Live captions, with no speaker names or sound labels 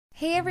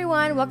Hey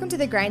everyone, welcome to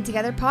the Grind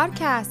Together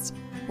podcast.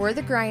 We're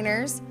the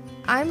Grinders.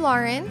 I'm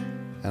Lauren.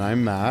 And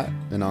I'm Matt.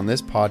 And on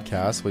this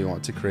podcast, we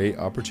want to create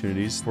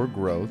opportunities for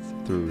growth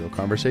through real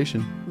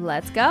conversation.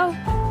 Let's go.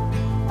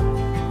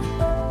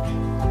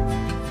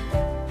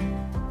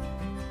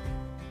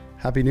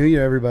 Happy New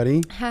Year,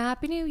 everybody.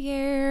 Happy New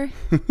Year.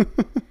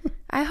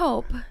 I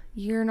hope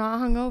you're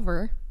not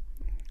hungover.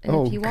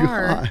 And if you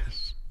are,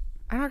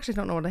 I actually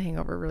don't know what a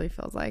hangover really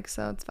feels like,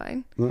 so it's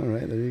fine. All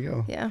right, there you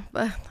go. Yeah,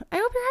 but I hope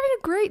you're having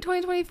a great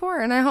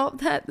 2024, and I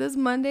hope that this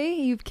Monday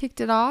you've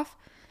kicked it off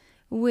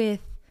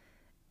with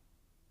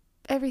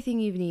everything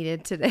you've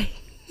needed today.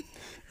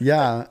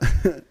 Yeah.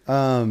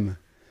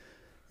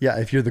 Yeah,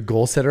 if you're the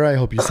goal setter, I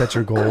hope you set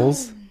your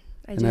goals.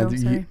 I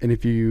do. And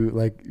if you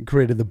like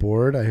created the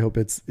board, I hope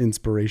it's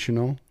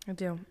inspirational. I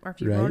do. Or if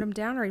you wrote them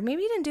down, or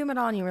maybe you didn't do them at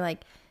all and you were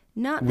like,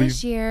 not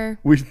this year.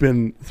 We've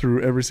been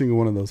through every single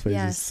one of those phases.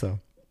 Yes. So.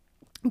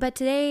 But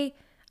today,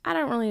 I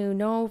don't really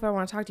know if I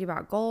want to talk to you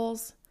about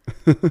goals.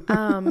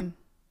 I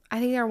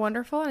think they're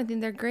wonderful and I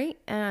think they're great.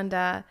 And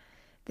they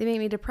make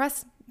me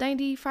depressed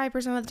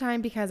 95% of the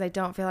time because I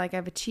don't feel like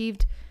I've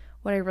achieved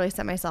what I really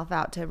set myself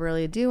out to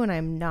really do. And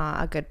I'm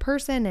not a good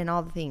person and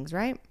all the things,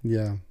 right?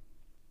 Yeah.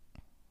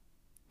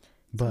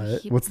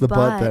 But what's the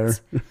but there?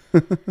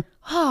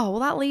 Oh, well,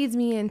 that leads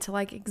me into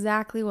like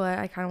exactly what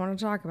I kind of want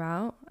to talk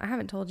about. I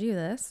haven't told you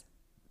this.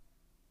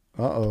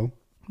 Uh-oh.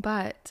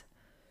 But,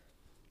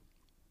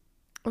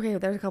 okay,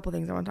 there's a couple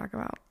things I want to talk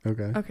about.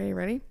 Okay. Okay, you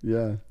ready?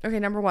 Yeah. Okay,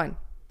 number one.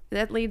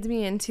 That leads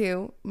me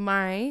into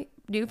my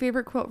new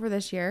favorite quote for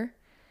this year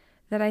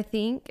that I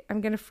think I'm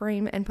going to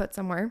frame and put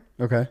somewhere.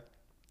 Okay.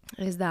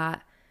 Is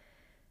that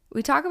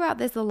we talk about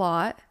this a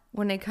lot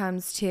when it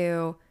comes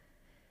to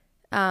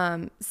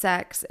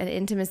sex and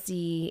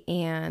intimacy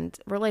and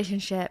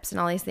relationships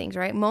and all these things,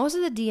 right? Most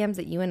of the DMs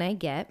that you and I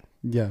get,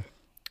 yeah,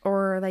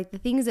 or like the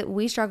things that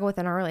we struggle with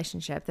in our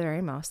relationship, the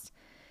very most,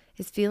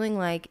 is feeling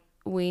like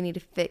we need to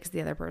fix the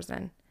other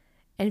person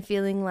and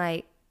feeling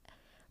like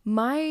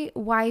my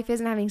wife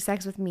isn't having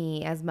sex with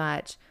me as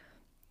much.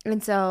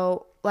 And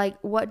so like,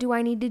 what do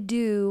I need to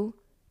do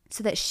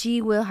so that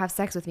she will have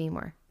sex with me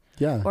more?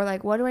 Yeah. Or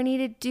like, what do I need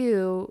to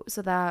do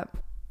so that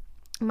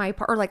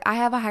or like I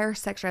have a higher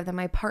sex drive than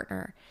my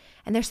partner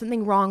and there's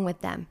something wrong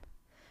with them.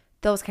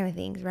 Those kind of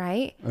things,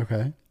 right?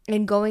 Okay.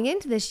 And going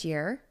into this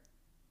year,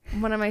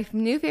 one of my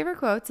new favorite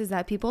quotes is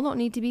that people don't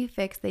need to be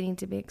fixed, they need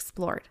to be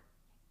explored.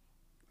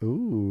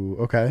 Ooh,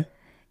 okay.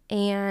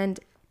 And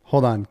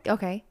hold on.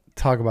 Okay.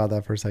 Talk about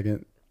that for a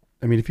second.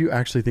 I mean, if you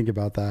actually think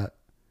about that,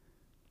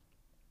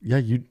 yeah,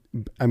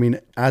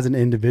 as an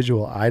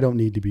individual, I don't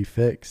need to be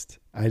fixed.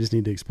 I just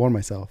need to explore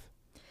myself.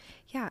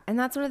 Yeah, and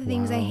that's one of the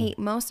things I hate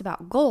most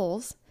about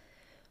goals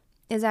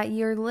is that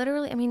you're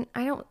literally,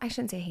 I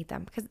shouldn't say I hate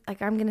them because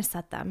like I'm going to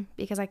set them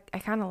because I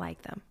kind of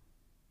like them.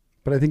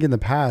 But I think in the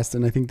past,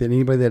 and I think that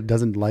anybody that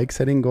doesn't like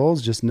setting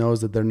goals just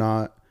knows that they're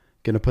not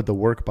going to put the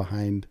work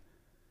behind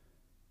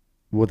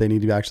what they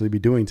need to actually be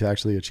doing to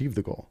actually achieve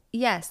the goal.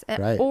 Yes.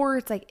 Right. Or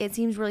it's like, it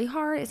seems really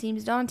hard. It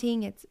seems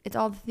daunting. It's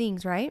all the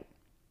things, right?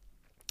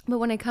 But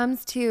when it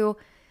comes to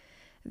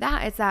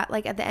that, it's that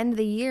like at the end of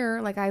the year,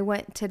 like I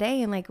went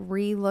today and like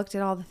re-looked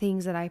at all the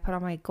things that I put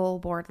on my goal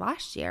board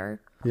last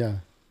year. Yeah.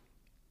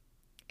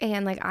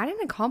 And like I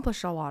didn't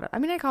accomplish a lot of,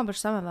 I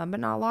accomplished some of them, but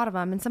not a lot of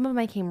them. And some of them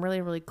I came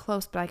really, really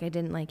close, but like I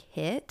didn't like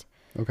hit.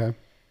 Okay.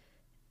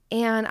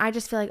 And I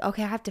just feel like,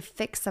 okay, I have to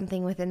fix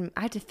something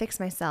I have to fix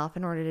myself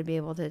in order to be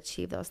able to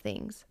achieve those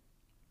things.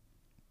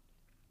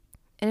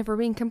 And if we're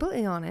being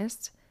completely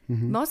honest,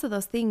 most of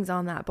those things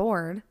on that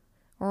board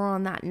or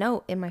on that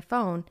note in my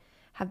phone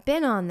have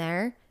been on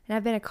there and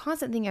have been a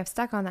constant thing I've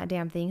stuck on that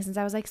damn thing since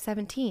I was like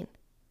 17.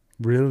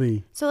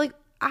 Really? So like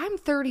I'm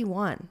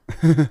 31.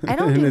 I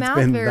don't do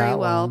math very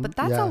well, but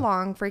that's a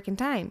long freaking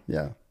time.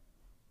 Yeah.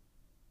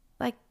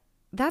 Like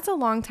that's a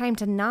long time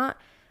to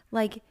not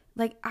like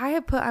I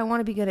have put, I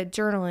want to be good at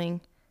journaling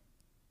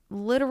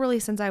literally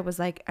since I was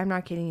like, I'm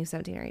not kidding you,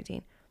 17 or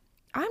 18.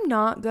 I'm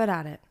not good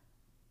at it.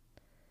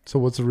 So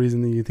what's the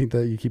reason that you think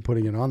that you keep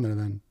putting it on there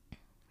then?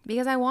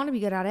 Because I want to be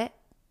good at it.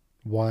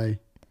 Why?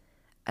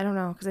 I don't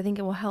know. Because I think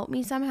it will help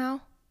me somehow.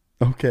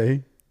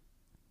 Okay.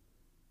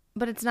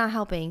 But it's not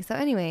helping. So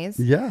anyways.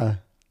 Yeah.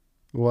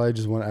 Well,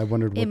 I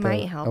wondered what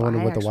might help. I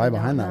wondered what the why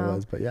behind that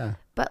was, but yeah.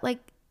 But like,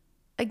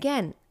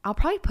 again, I'll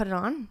probably put it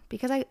on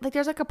because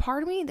there's like a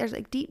part of me, there's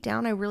like deep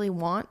down, I really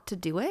want to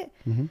do it.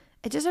 Mm-hmm.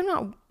 It just,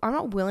 I'm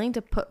not willing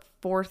to put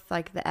forth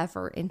like the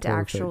effort into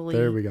actually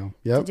there we go.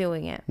 Yep. to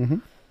doing it. Mm-hmm.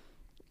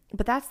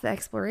 But that's the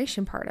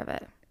exploration part of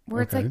it.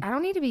 Where it's like, I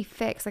don't need to be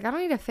fixed. Like, I don't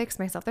need to fix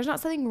myself. There's not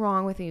something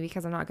wrong with me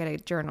because I'm not good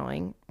at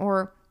journaling.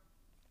 Or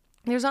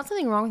there's not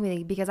something wrong with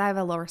me because I have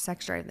a lower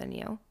sex drive than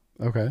you.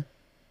 Okay.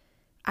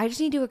 I just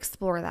need to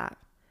explore that.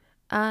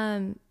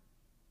 And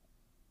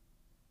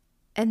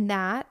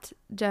that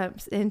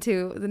jumps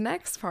into the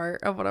next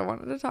part of what I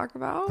wanted to talk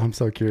about. I'm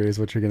so curious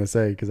what you're going to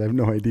say because I have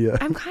no idea.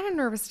 I'm kind of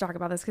nervous to talk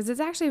about this because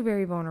it's actually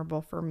very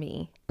vulnerable for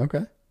me.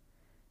 Okay.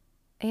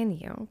 And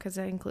you, because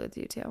it includes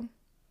you too.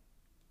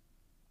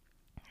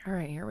 All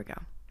right, here we go.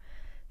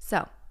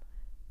 So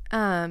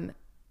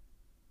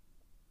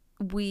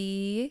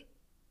We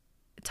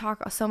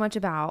talk so much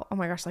about, oh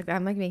my gosh, like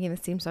I'm like making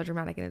this seem so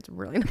dramatic and it's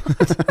really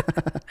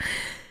not.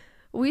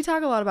 We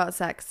talk a lot about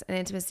sex and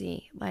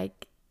intimacy,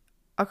 like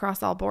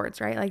across all boards,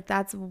 right? Like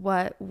that's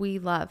what we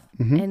love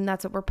and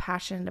that's what we're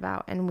passionate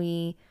about. And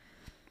we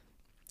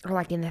are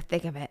like in the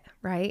thick of it,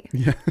 right?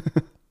 Yeah.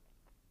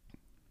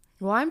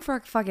 Well, I'm for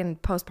fucking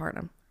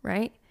postpartum,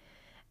 right?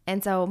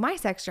 And so my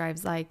sex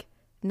drive's like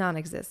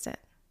non-existent.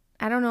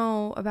 I don't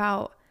know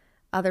about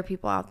other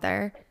people out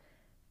there,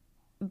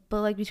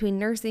 but like between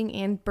nursing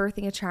and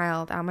birthing a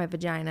child out my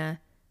vagina,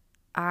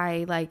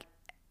 I like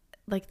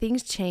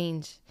things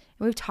change.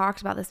 And we've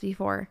talked about this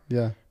before.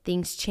 Yeah.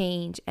 Things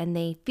change and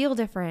they feel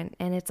different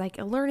and it's like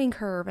a learning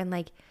curve. And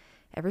like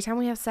every time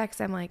we have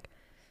sex, I'm like,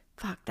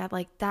 fuck, that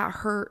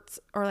hurts.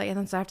 Or like, and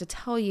then so I have to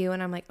tell you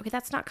and I'm like, okay,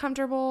 that's not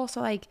comfortable. So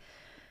like,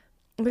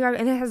 and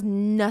it has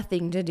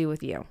nothing to do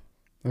with you.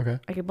 Okay.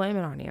 I could blame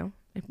it on you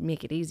and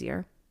make it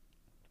easier.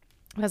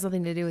 It has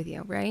nothing to do with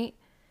you, right?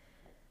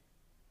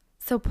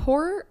 So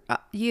poor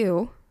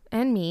you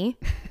and me,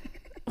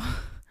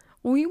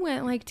 we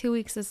went like 2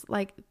 weeks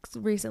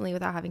recently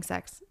without having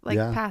sex,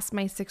 past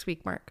my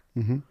 6-week mark.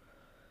 Mm-hmm.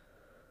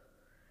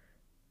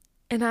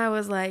 And I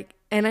was like,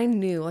 and I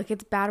knew like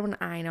it's bad when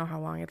I know how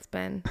long it's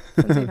been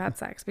since we've had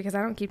sex because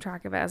I don't keep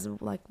track of it as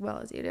like well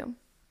as you do.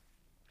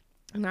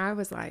 And I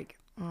was like,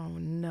 oh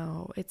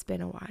no, it's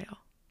been a while.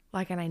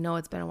 Like, and I know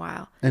it's been a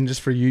while. And just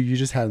for you, you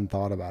just hadn't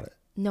thought about it.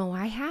 No,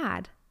 I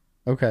had.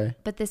 Okay.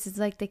 But this is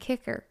like the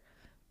kicker.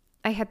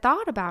 I had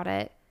thought about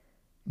it,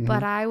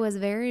 but I was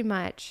very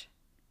much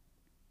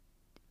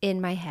in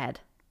my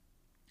head.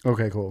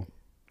 Okay, cool.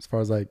 As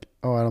far as like,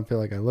 oh, I don't feel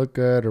like I look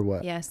good or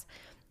what? Yes.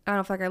 I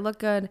don't feel like I look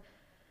good.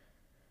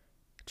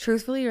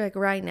 Truthfully, like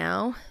right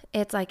now,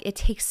 it's like it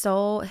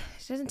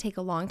doesn't take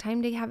a long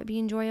time to have it be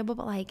enjoyable,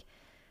 but like,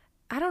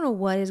 I don't know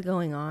what is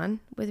going on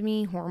with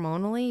me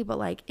hormonally, but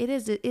like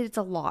it's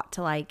a lot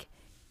to like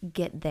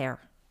get there.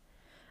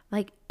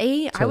 Like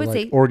I would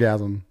say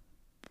orgasm.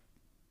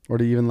 Or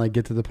do you even like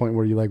get to the point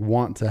where you like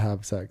want to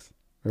have sex?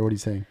 Or what are you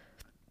saying?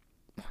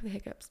 Oh, the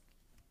hiccups.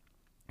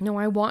 No,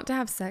 I want to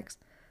have sex.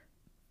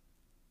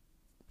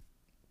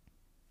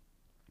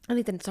 I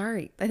think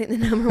the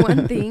number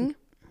one thing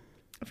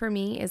for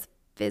me is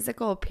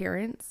physical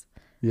appearance.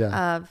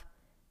 Yeah.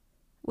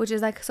 Which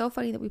is like so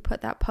funny that we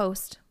put that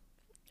post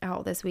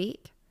out this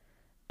week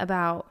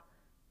about,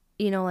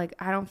 like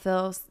I don't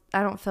feel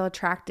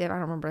attractive. I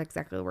don't remember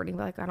exactly the wording,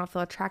 but like I don't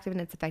feel attractive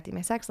and it's affecting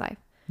my sex life.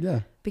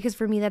 Yeah. Because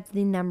for me, that's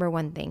the number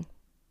one thing.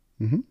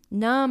 Mm-hmm.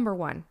 Number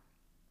one.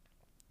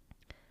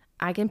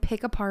 I can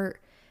pick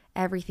apart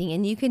everything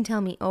and you can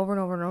tell me over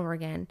and over and over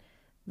again,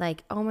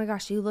 like, oh my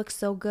gosh, you look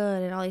so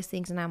good and all these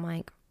things. And I'm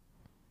like,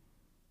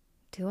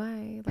 do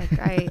I?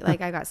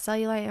 Like I got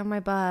cellulite on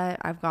my butt.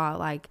 I've got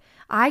like,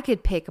 I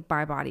could pick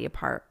my body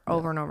apart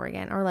over and over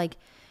again. Or like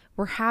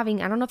I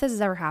don't know if this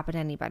has ever happened to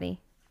anybody,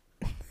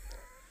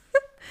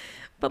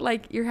 but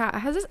like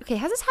has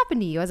this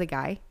happened to you as a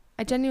guy?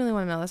 I genuinely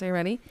want to know this. Are you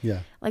ready? Yeah.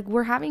 Like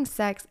we're having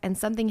sex and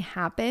something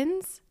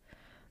happens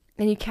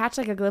and you catch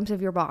like a glimpse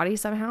of your body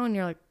somehow and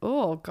you're like,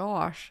 oh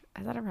gosh,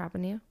 has that ever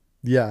happened to you?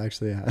 Yeah,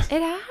 actually it has.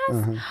 It has?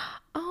 Uh-huh.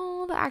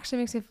 Oh, that actually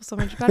makes me feel so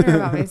much better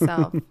about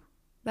myself.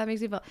 That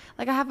makes me feel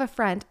like I have a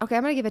friend. Okay,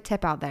 I'm going to give a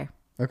tip out there.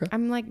 Okay.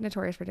 I'm like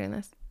notorious for doing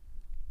this.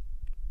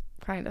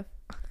 Kind of.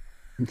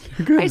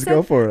 Good,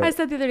 go for it. I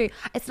said the other day,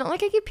 it's not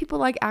like I give people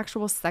like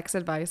actual sex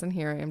advice and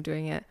here I am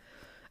doing it.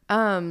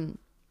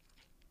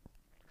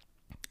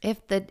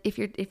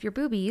 If your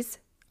boobies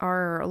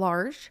are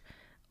large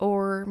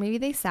or maybe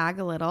they sag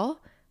a little,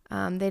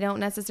 they don't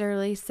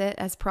necessarily sit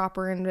as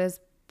proper and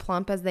as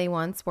plump as they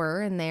once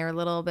were, and they're a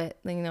little bit,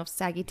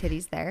 saggy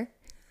titties there.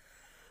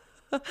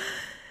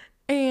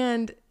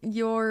 And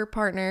your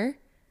partner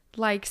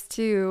likes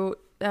to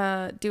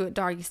do it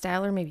doggy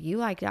style, or maybe you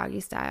like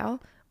doggy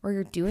style, or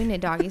you're doing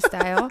it doggy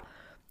style,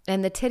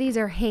 and the titties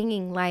are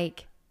hanging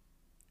like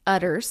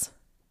udders.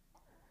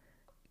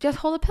 Just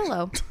hold a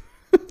pillow.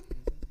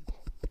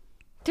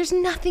 There's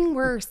nothing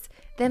worse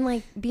than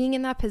like being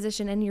in that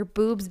position and your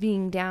boobs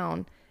being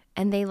down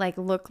and they like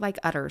look like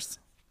udders.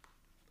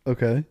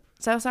 Okay.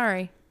 So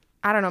sorry.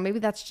 I don't know. Maybe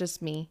that's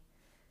just me.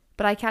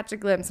 But I catch a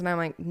glimpse and I'm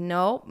like,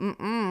 nope,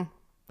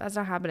 that's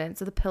not happening.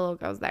 So the pillow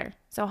goes there.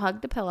 So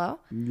hug the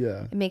pillow.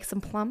 Yeah. It makes them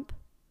plump.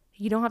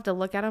 You don't have to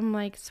look at them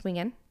like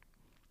swinging.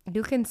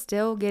 You can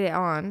still get it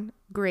on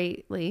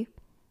greatly.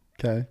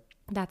 Okay.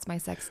 That's my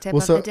sex tip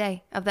of the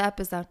day, of the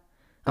episode.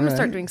 I'm going to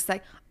start doing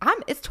sex.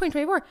 It's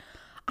 2024.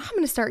 I'm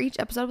going to start each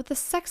episode with a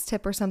sex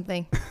tip or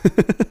something.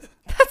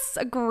 That's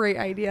a great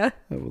idea.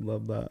 I would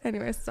love that.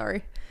 Anyways,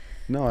 sorry.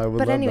 No, I would love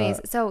that. But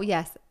anyways, so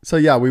yes. So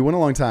yeah, we went a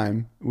long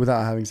time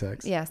without having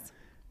sex. Yes.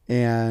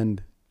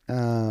 And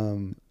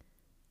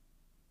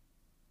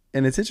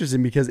it's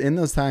interesting because in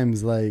those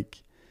times,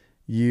 like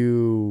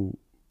we've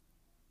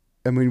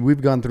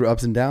gone through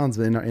ups and downs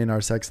in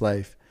our sex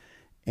life,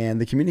 and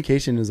the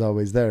communication is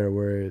always there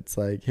where it's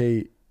like,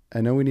 hey,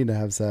 I know we need to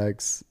have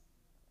sex,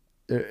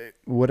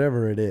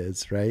 whatever it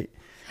is, right?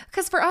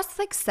 Because for us,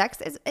 like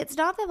sex is, it's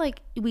not that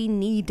like we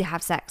need to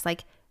have sex.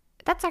 Like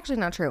that's actually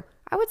not true.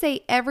 I would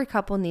say every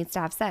couple needs to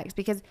have sex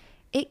because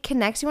it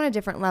connects you on a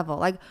different level.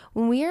 Like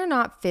when we are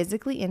not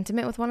physically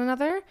intimate with one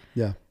another,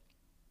 Yeah.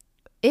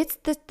 it's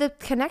the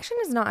connection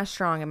is not as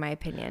strong in my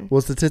opinion.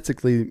 Well,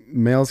 statistically,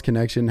 males'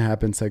 connection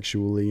happens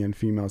sexually and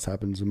females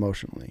happens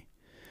emotionally.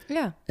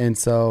 Yeah. And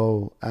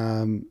so,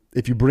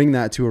 if you bring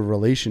that to a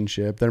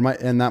relationship, that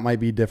might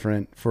be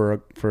different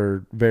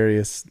for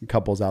various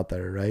couples out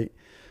there, right?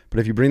 But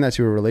if you bring that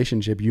to a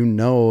relationship, you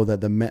know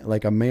that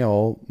like a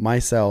male,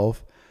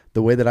 myself,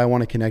 the way that I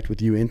want to connect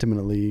with you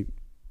intimately,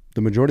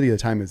 the majority of the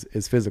time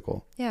is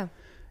physical. Yeah.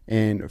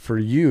 And for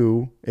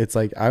you, it's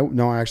like, I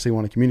actually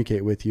want to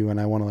communicate with you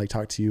and I want to like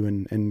talk to you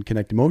and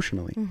connect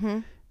emotionally. Mm-hmm.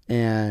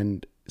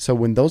 And so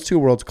when those two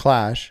worlds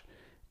clash,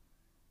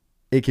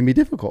 it can be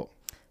difficult.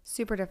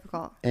 Super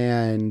difficult.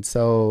 And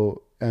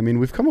so, I mean,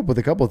 we've come up with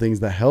a couple of things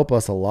that help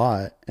us a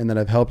lot and that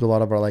have helped a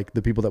lot of our, like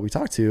the people that we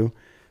talk to,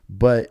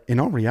 but in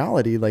all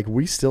reality, like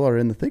we still are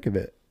in the thick of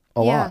it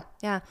a lot.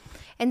 Yeah.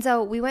 And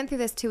so we went through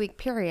this 2-week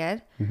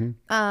period.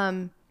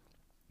 Mm-hmm.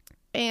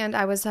 And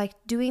I was like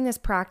doing this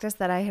practice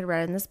that I had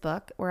read in this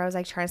book where I was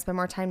like trying to spend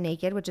more time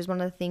naked, which is one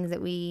of the things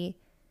that we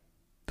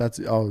like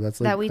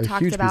that we a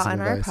talked huge about piece of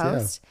on our advice,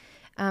 post.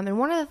 And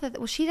one of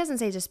the she doesn't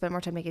say just spend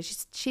more time naked.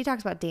 She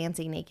talks about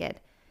dancing naked.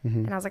 Mm-hmm.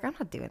 And I was like, I'm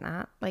not doing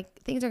that. Like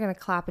things are going to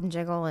clap and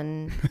jiggle.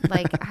 And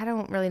like, I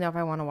don't really know if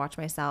I want to watch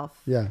myself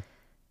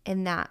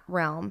in that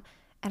realm.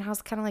 And I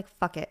was kind of like,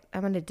 fuck it. I'm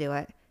going to do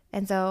it.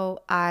 And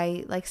so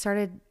I like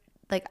started,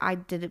 like I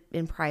did it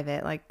in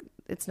private. Like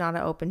it's not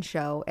an open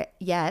show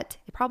yet.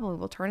 It probably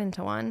will turn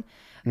into one,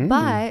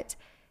 but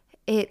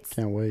it's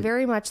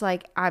very much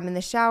like I'm in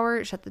the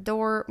shower, shut the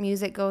door,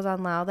 music goes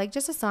on loud, like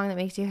just a song that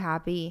makes you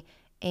happy.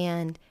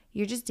 And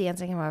you're just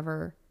dancing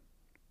however.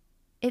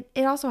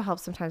 It also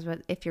helps sometimes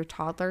with if your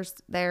toddler's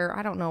there.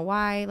 I don't know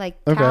why.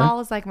 Like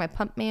Cal is like my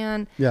pump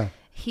man. Yeah.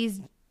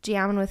 He's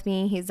jamming with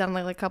me. He's done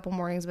like a couple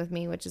mornings with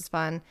me, which is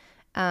fun.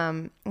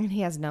 And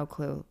he has no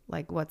clue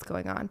like what's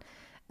going on.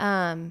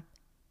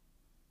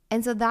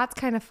 And so that's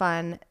kind of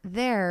fun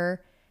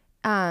there.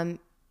 But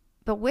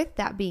with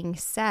that being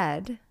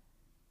said,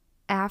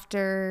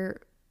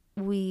 after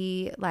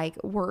we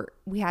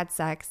had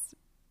sex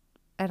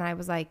and I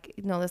was like,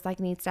 no, this like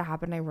needs to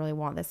happen. I really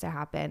want this to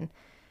happen.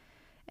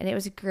 And it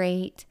was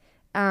great.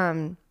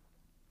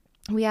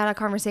 We had a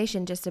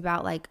conversation just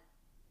about like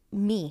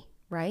me,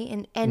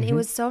 right? And it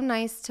was so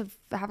nice to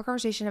have a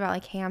conversation about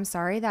like, hey, I'm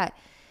sorry that,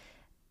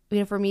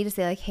 for me to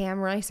say like, hey, I'm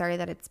really sorry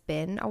that it's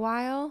been a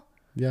while.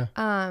 Yeah.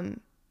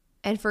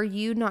 And for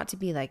you not to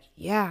be like,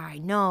 yeah, I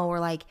know, or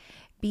like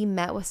be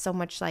met with so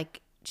much like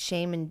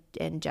shame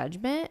and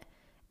judgment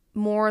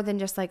more than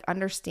just like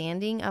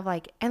understanding of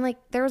like, and like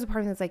there was a part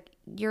of me that's like,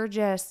 you're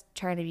just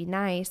trying to be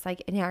nice,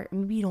 like, and yeah,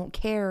 maybe you don't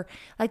care.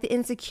 Like the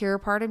insecure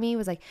part of me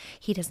was like,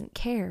 he doesn't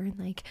care, and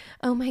like,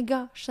 oh my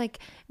gosh, like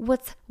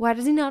why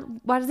does he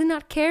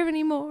not care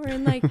anymore,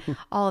 and like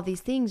all of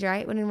these things,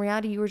 right? When in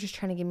reality you were just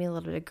trying to give me a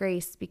little bit of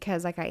grace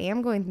because like I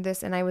am going through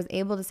this, and I was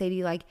able to say to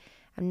you like,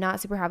 I'm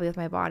not super happy with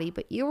my body,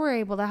 but you were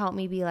able to help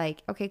me be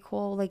like, okay,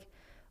 cool, like,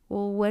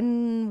 well,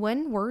 when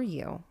were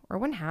you, or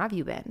when have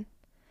you been?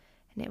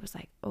 And it was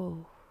like,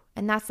 oh,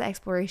 and that's the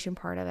exploration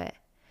part of it.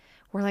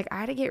 Where like I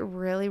had to get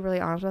really, really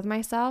honest with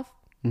myself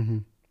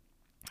and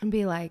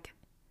be like,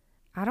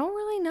 I don't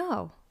really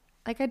know.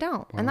 Like I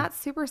don't. Wow. And that's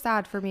super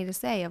sad for me to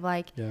say of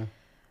like,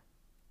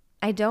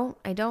 I don't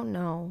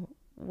know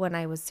when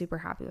I was super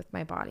happy with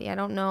my body. I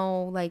don't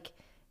know like,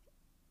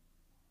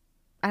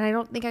 and I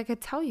don't think I could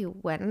tell you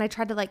when. And I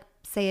tried to like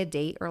say a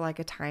date or like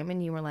a time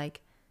and you were like,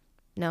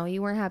 no,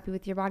 you weren't happy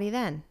with your body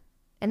then.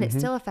 And it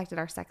still affected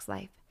our sex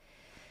life.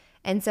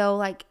 And so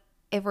like,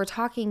 if we're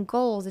talking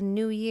goals and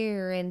new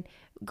year and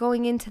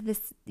going into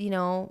this,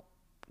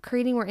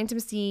 creating more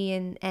intimacy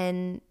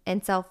and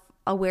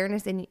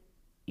self-awareness in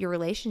your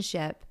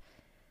relationship,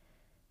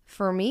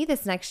 for me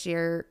this next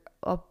year,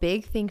 a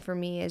big thing for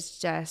me is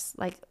just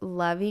like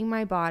loving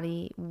my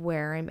body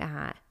where I'm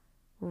at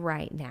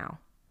right now.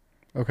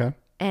 Okay.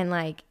 And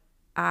like,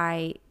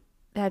 I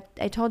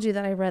told you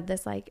that I read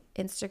this like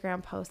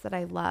Instagram post that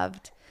I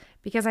loved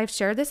because I've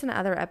shared this in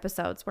other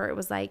episodes where it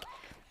was like,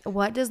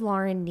 what does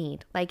Lauren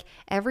need? Like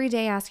every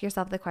day ask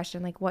yourself the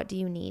question, like, what do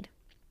you need?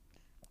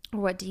 Or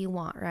what do you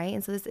want? Right.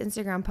 And so this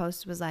Instagram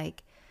post was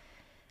like,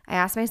 I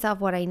asked myself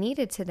what I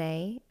needed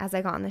today as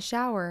I got in the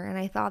shower. And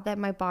I thought that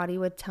my body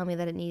would tell me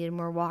that it needed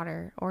more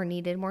water or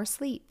needed more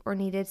sleep or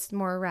needed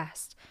more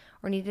rest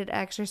or needed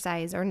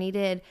exercise or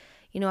needed,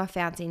 a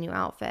fancy new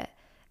outfit.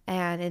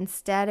 And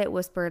instead it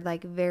whispered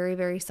like very,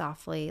 very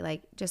softly,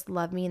 like, just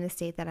love me in the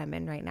state that I'm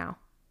in right now.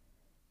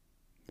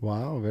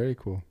 Wow. Very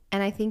cool.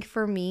 And I think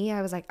for me,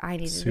 I was like, I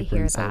needed to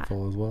hear that. Super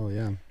insightful as well,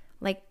 yeah.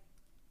 Like,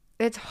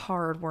 it's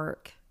hard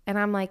work. And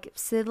I'm like,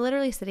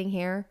 literally sitting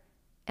here,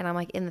 and I'm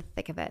like in the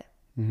thick of it.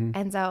 Mm-hmm.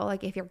 And so,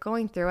 like, if you're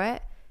going through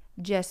it,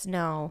 just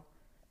know,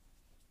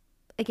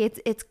 like,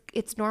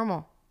 it's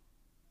normal.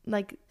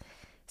 Like,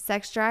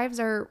 sex drives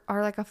are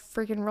like a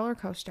freaking roller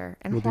coaster.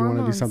 And well, do you want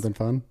to do something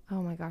fun?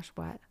 Oh my gosh,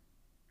 what?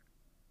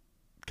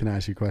 Can I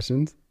ask you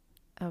questions?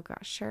 Oh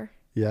gosh, sure.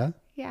 Yeah.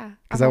 Yeah.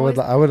 Because I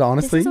would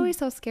honestly. This is always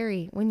so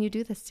scary when you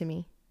do this to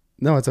me.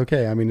 No, it's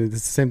okay. I mean, it's the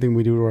same thing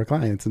we do to our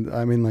clients. And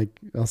I mean, like,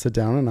 I'll sit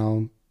down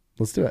and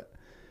let's do it.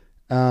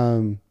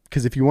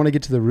 Because if you want to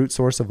get to the root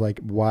source of like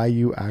why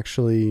you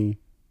actually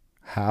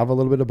have a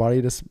little bit of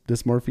body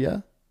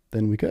dysmorphia,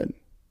 then we could,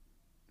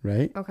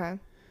 right? Okay.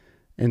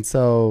 And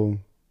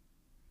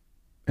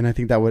I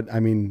think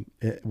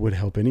it would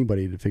help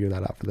anybody to figure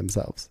that out for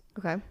themselves.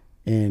 Okay.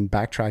 And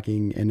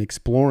backtracking and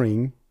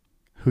exploring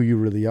who you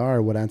really are,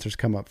 what answers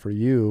come up for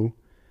you.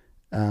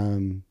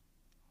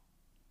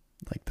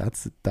 Like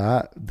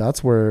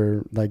that's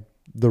where like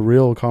the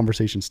real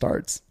conversation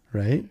starts,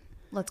 right?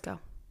 Let's go.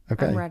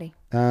 Okay. I'm ready.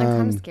 I'm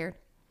kind of scared.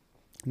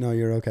 No,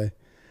 you're okay.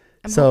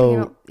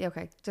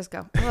 Okay, just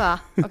go.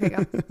 Okay,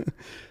 go.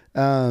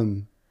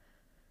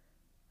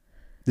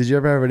 Did you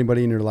ever have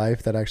anybody in your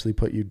life that actually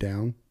put you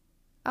down?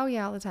 Oh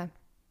yeah, all the time.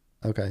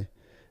 Okay.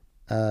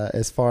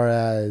 As far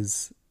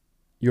as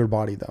your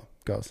body though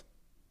goes,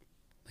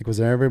 like, was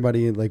there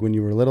everybody like when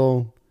you were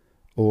little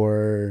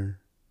or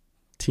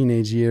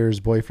teenage years,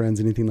 boyfriends,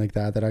 anything like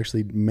that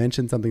actually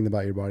mentioned something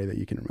about your body that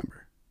you can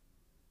remember?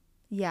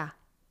 Yeah.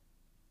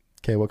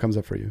 Okay. What comes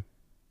up for you?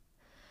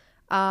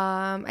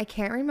 I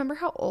can't remember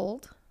how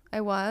old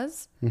I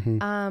was.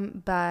 Mm-hmm.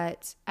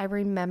 But I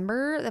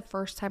remember the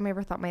first time I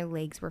ever thought my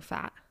legs were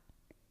fat.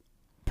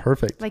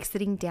 Perfect. Like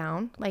sitting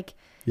down, like,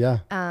 yeah.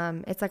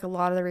 It's like a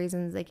lot of the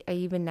reasons, like I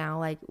even now,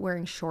 like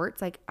wearing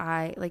shorts, like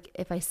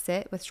if I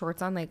sit with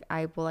shorts on, like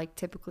I will like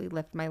typically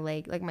lift my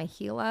leg, like my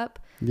heel up.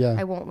 Yeah.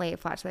 I won't lay it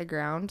flat to the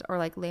ground or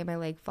like lay my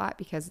leg flat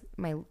because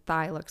my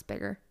thigh looks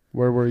bigger.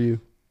 Where were you?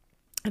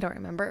 I don't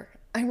remember.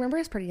 I remember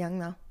I was pretty young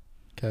though.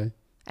 Okay.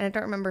 And I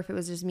don't remember if it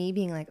was just me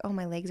being like, oh,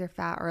 my legs are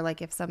fat, or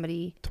like if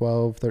somebody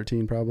 12,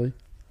 13 probably.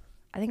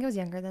 I think I was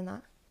younger than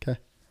that. Okay.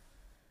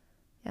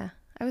 Yeah.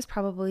 I was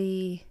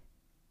probably,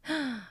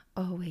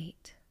 oh,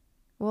 wait.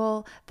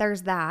 Well,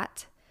 there's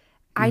that.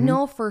 I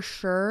know for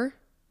sure,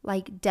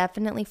 like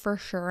definitely for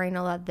sure, I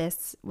know that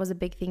this was a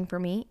big thing for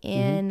me.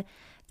 In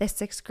the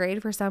 6th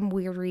grade, for some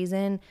weird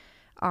reason,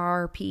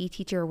 our PE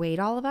teacher weighed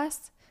all of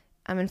us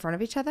in front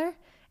of each other.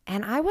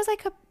 And I was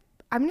like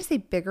I'm going to say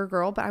bigger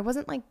girl, but I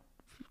wasn't like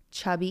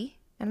chubby.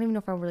 I don't even know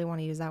if I really want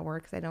to use that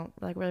word because I don't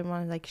like really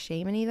want to like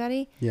shame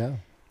anybody. Yeah.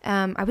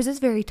 I was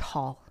just very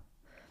tall.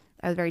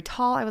 I was very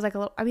tall. I was like a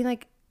little, I mean,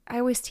 like I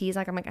always tease,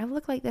 like, I'm like, I've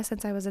looked like this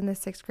since I was in the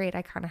 6th grade.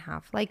 I kind of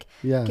have, like,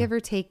 give or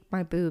take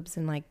my boobs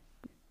and like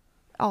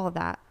all of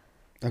that.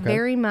 Okay.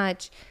 Very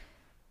much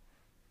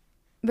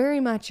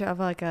of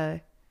like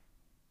a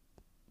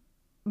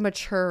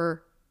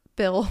mature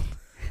build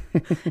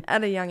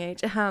at a young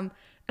age.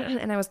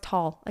 And I was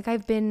tall. Like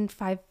I've been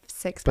 5'6",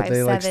 5'7". But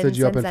they like stood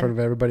you up in front of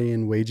everybody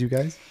and weighed you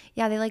guys?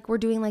 Yeah, they like were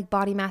doing like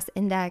body mass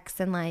index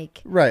and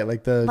like right,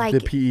 like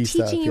the PE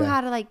stuff. Teaching you how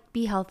to like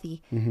be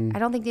healthy. I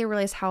don't think they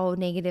realized how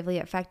negatively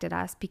it affected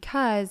us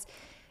because,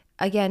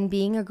 again,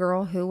 being a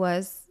girl who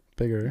was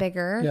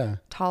bigger,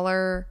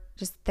 taller,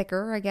 just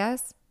thicker, I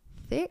guess,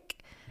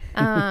 thick.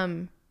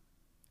 I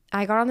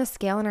got on the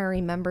scale and I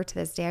remember to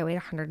this day I weighed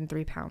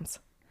 103 pounds.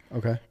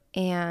 Okay.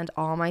 And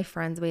all my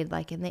friends weighed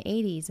like in the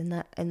 80s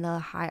and in the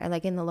high,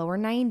 like in the lower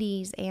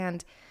 90s.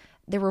 And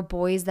there were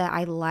boys that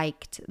I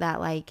liked that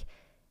like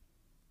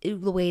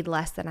it weighed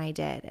less than I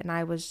did. And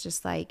I was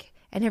just like,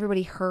 and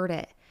everybody heard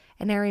it.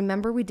 And I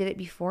remember we did it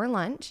before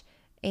lunch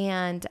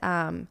and,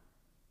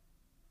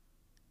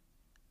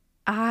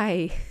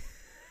 I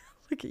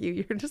look at you,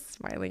 you're just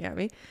smiling at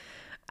me.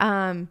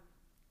 I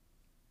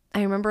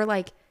remember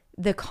like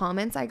the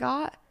comments I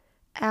got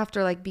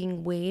after like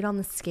being weighed on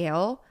the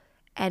scale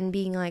and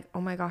being like, oh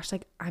my gosh,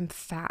 like I'm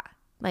fat.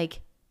 Like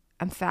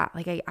I'm fat.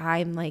 Like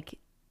I'm like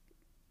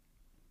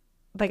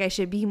I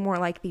should be more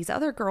like these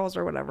other girls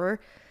or whatever.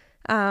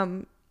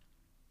 And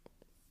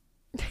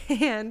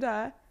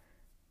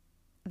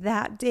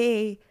that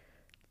day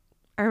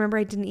I remember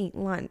I didn't eat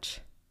lunch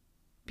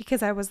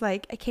because I was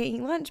like, I can't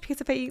eat lunch because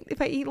if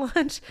I eat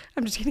lunch,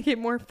 I'm just going to get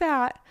more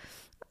fat.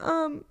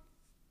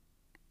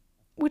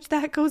 Which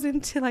that goes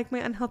into like my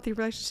unhealthy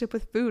relationship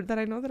with food that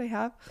I know that I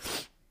have.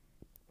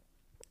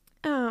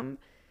 And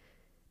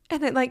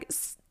it like,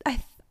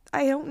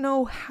 I don't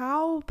know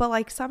how, but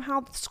like somehow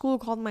the school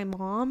called my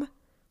mom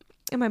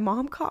and my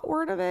mom caught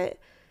word of it.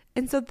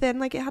 And so then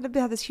like it had to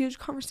have this huge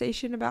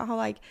conversation about how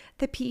like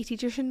the PE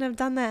teacher shouldn't have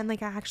done that. And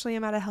like I actually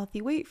am at a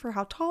healthy weight for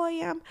how tall I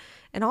am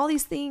and all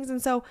these things.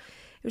 And so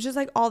it was just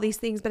like all these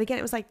things. But again,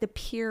 it was like the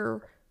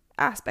peer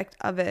aspect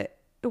of it.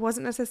 It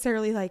wasn't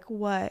necessarily like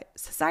what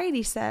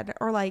society said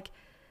or like,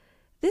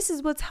 this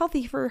is what's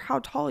healthy for how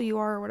tall you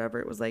are or whatever.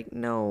 It was like,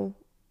 no,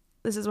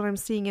 this is what I'm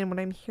seeing and what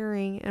I'm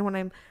hearing and what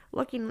I'm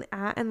looking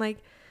at. And like,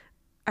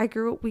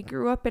 we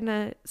grew up in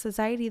a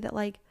society that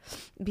like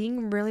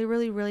being really,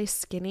 really, really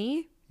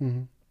skinny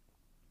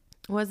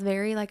was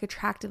very like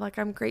attractive. Like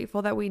I'm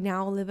grateful that we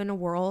now live in a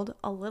world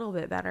a little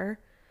bit better.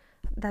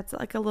 That's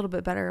like a little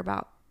bit better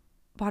about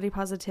body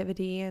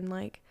positivity and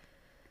like,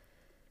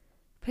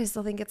 but I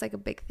still think it's like a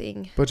big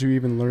thing. But you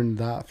even learned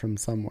that from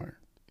somewhere,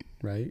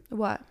 right?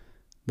 What?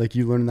 Like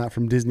you learn that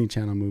from Disney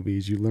Channel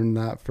movies. You learn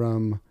that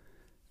from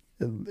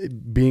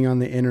being on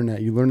the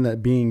internet. You learn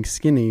that being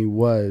skinny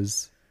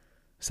was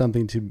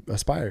something to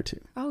aspire to.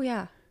 Oh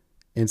yeah.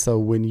 And so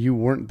when you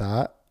weren't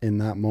that in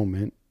that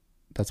moment,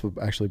 that's what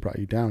actually brought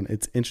you down.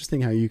 It's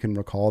interesting how you can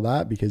recall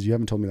that, because you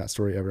haven't told me that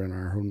story ever in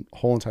our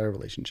whole entire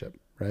relationship,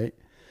 right?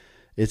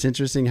 It's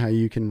interesting how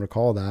you can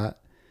recall that,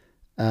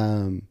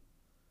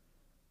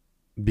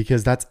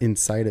 because that's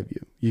inside of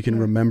you. You can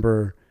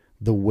remember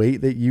the weight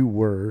that you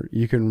were.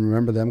 You can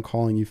remember them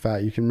calling you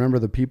fat. You can remember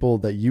the people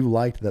that you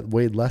liked that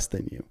weighed less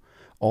than you.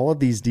 All of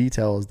these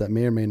details that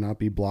may or may not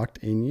be blocked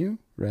in you,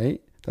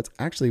 right? That's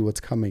actually what's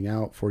coming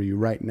out for you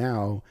right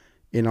now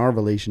in our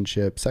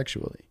relationship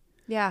sexually.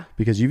 Yeah.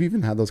 Because you've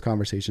even had those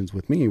conversations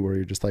with me where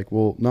you're just like,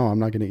 well, no, I'm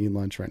not going to eat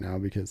lunch right now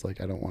because like,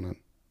 I don't want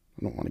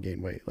to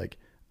gain weight. Like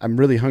I'm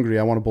really hungry.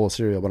 I want a bowl of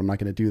cereal, but I'm not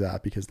going to do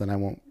that because then I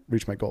won't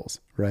reach my goals.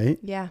 Right.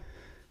 Yeah.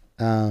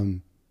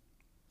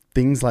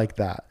 Things like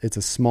that. It's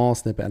a small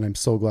snippet. And I'm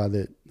so glad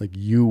that like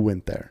you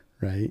went there.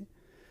 Right.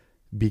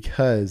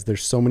 Because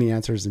there's so many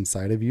answers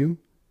inside of you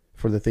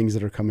for the things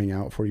that are coming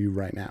out for you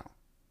right now.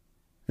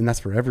 And that's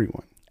for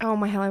everyone. Oh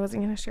my hell. I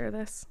wasn't going to share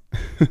this.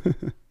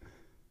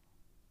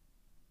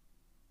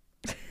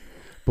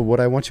 But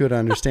what I want you to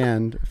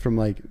understand from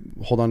like,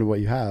 hold on to what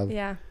you have.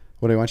 Yeah.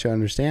 What I want you to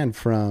understand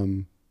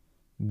from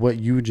what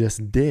you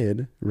just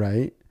did,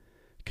 right?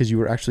 Because you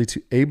were actually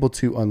able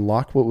to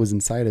unlock what was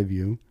inside of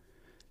you,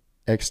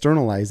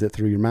 externalize it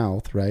through your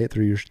mouth, right?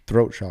 Through your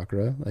throat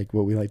chakra, like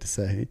what we like to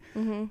say.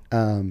 Mm-hmm.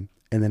 And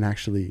then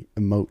actually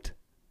emote.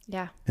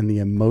 Yeah. And the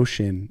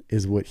emotion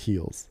is what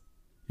heals.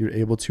 You're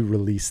able to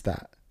release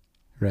that,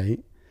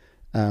 right?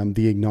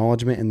 The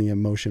acknowledgement and the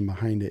emotion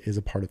behind it is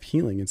a part of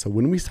healing. And so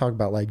when we talk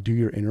about like do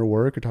your inner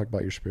work or talk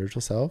about your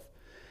spiritual self,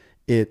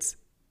 it's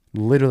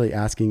literally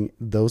asking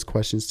those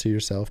questions to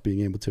yourself,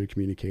 being able to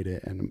communicate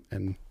it and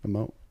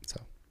emote. So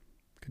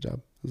good job.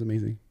 That was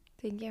amazing.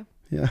 Thank you.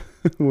 Yeah.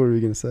 What were we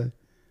going to say?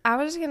 I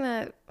was just going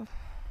to,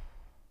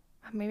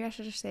 maybe I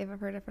should just save it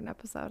for a different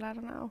episode. I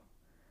don't know.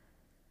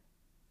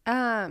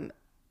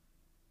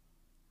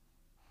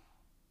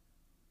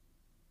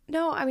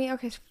 No, I mean,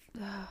 okay.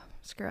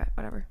 Screw it.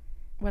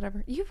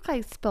 Whatever. You've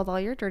like spilled all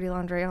your dirty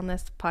laundry on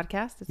this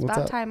podcast. It's What's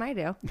about up? time I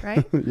do,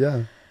 right?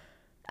 Yeah.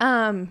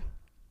 And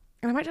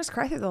I might just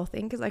cry through the whole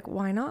thing because like,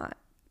 why not?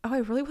 Oh, I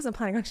really wasn't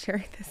planning on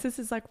sharing this. This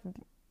is like,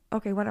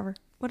 okay, whatever.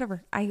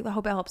 I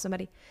hope it helps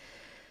somebody.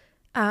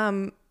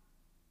 So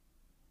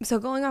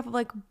going off of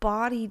like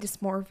body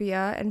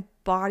dysmorphia and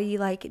body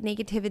like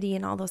negativity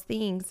and all those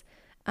things,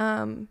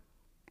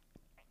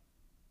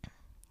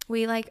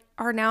 we like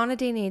are now in a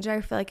day and age.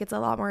 I feel like it's a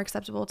lot more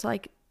acceptable to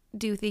like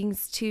do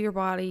things to your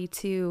body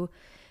to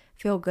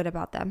feel good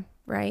about them,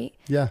 right?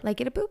 Yeah. Like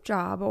get a boob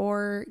job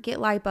or get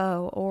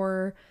lipo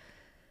or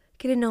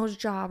get a nose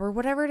job or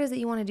whatever it is that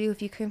you want to do.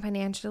 If you can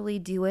financially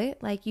do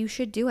it, like you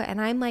should do it. And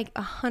I'm like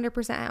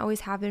 100%, I always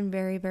have been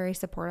very, very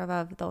supportive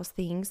of those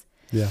things.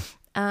 Yeah.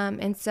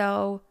 And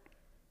so,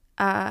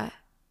 for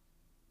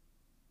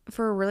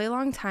a really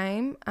long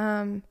time,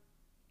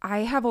 I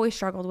have always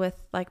struggled with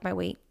like my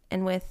weight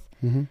and with,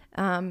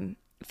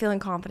 feeling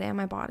confident in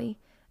my body,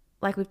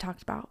 like we've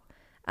talked about.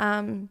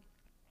 And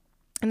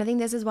I think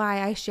this is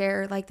why I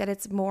share like that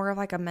it's more of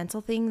like a mental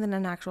thing than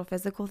an actual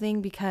physical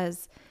thing,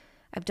 because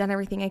I've done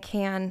everything I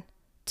can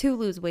to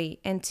lose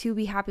weight and to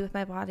be happy with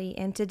my body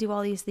and to do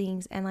all these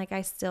things. And like,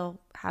 I still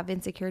have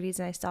insecurities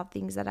and I still have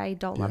things that I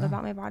don't love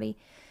about my body.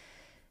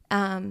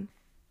 And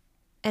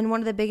one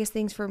of the biggest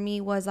things for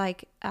me was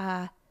like,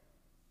 I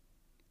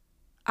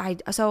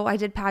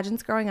did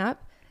pageants growing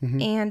up,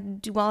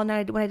 and when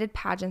I did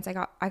pageants, I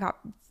got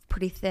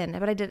pretty thin,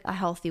 but I did a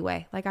healthy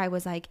way. Like I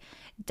was like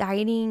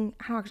dieting.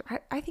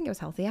 I think it was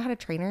healthy. I had a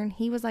trainer and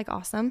he was like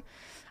awesome.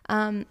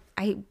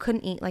 I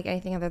couldn't eat like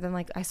anything other than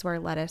like, I swear,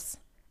 lettuce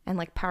and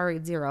like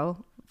Powerade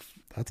Zero.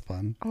 That's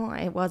fun. Oh,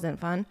 it wasn't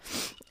fun.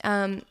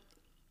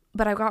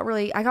 But I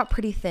got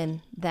pretty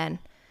thin then.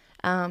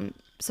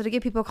 So to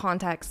give people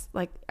context,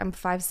 like I'm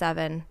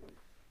 5'7".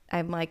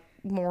 I'm like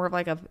more of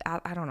like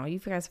I don't know. You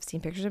guys have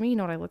seen pictures of me. You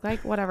know what I look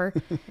like, whatever.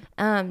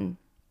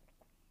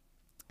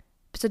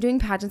 So doing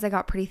pageants, I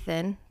got pretty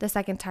thin. The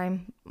second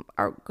time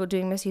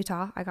doing Miss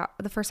Utah,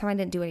 the first time I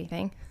didn't do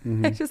anything.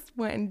 I just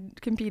went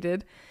and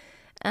competed.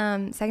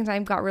 Second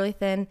time got really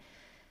thin.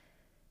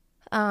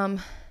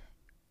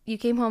 You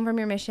came home from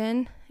your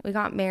mission. We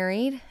got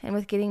married, and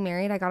with getting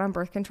married, I got on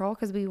birth control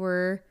because we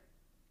were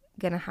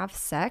gonna have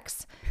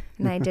sex,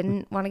 and I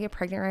didn't want to get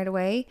pregnant right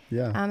away.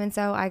 Yeah. And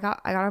so I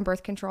got on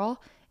birth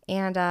control,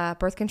 and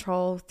birth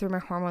control threw my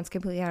hormones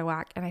completely out of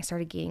whack, and I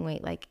started gaining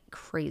weight like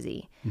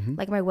crazy.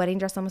 Like my wedding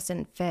dress almost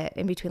didn't fit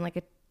in between like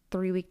a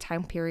 3-week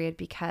time period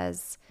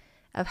because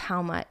of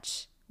how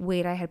much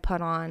weight I had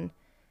put on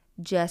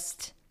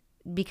just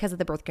because of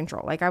the birth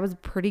control. Like I was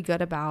pretty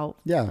good about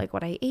like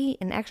what I ate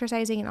and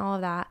exercising and all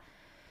of that.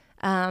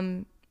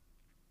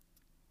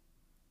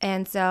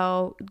 And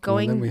so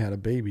going, and then we had a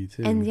baby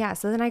too. And yeah,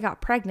 so then I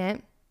got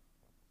pregnant,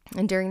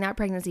 and during that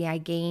pregnancy I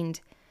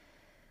gained,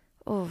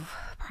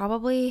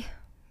 probably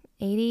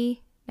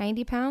 80,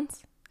 90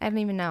 pounds. I don't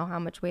even know how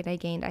much weight I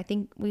gained. I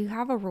think we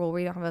have a rule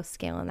where you don't have a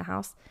scale in the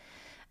house.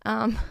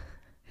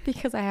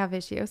 Because I have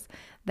issues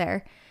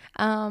there.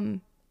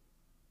 And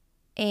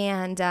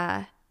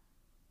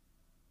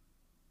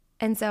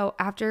so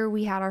after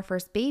we had our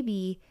first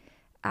baby,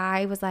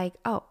 I was like,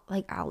 oh,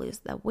 like I'll lose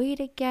the weight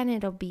again.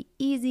 It'll be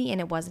easy. And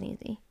it wasn't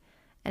easy.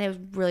 And it was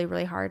really,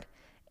 really hard.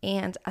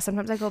 And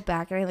sometimes I go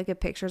back and I look at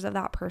pictures of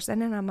that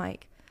person and I'm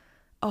like,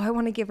 oh, I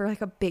want to give her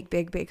like a big,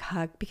 big, big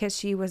hug because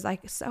she was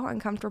like so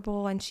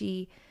uncomfortable. And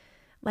she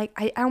like,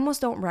 I almost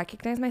don't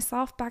recognize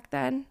myself back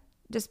then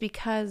just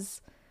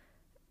because,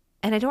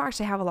 and I don't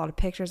actually have a lot of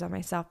pictures of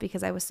myself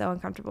because I was so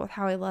uncomfortable with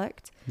how I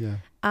looked. Yeah.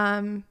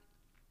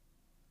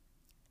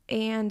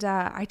 And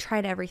I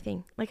tried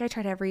everything. Like I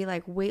tried every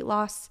like weight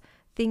loss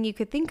thing you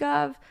could think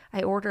of.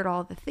 I ordered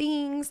all the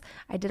things.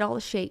 I did all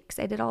the shakes.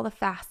 I did all the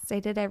fasts. I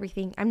did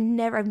everything. I've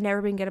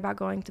never been good about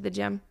going to the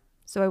gym.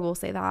 So I will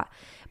say that.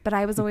 But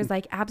I was always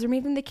like, abs are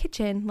made in the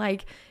kitchen.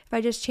 Like if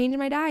I just change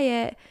my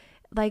diet,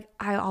 like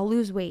I'll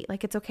lose weight.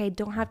 Like it's okay.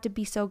 Don't have to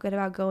be so good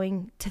about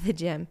going to the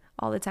gym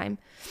all the time.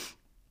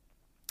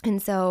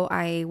 And so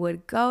I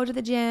would go to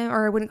the gym,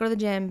 or I wouldn't go to the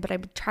gym, but I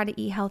would try to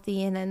eat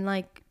healthy. And then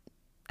like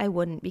I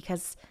wouldn't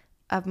because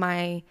of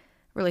my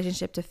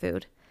relationship to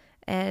food.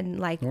 And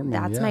like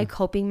that's my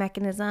coping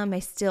mechanism. I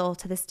still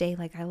to this day,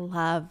 like I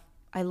love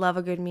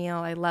a good meal.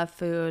 I love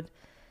food.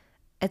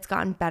 It's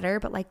gotten better,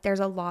 but like there's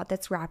a lot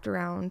that's wrapped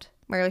around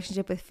my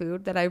relationship with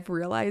food that I've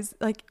realized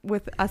like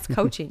with us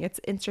coaching.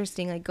 It's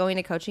interesting, like going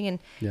to coaching and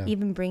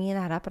even bringing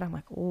that up. And I'm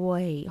like,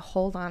 wait,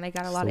 hold on. I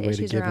got a lot of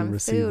issues around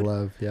food.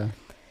 Love. Yeah.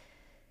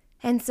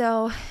 And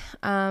so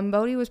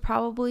Bodhi was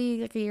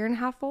probably like a year and a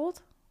half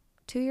old,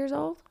 2 years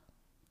old.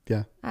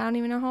 Yeah. I don't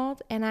even know how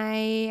old. And I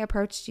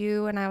approached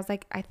you and I was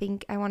like, I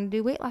think I want to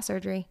do weight loss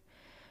surgery.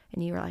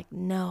 And you were like,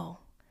 no,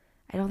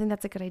 I don't think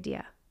that's a good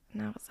idea.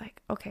 And I was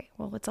like, okay,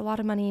 well, it's a lot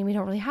of money and we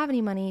don't really have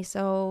any money.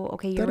 So,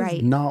 okay, you're right. That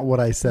is not what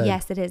I said.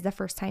 Yes, it is the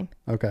first time.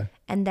 Okay.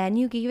 And then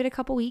you gave it a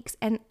couple weeks.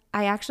 And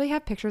I actually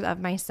have pictures of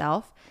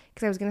myself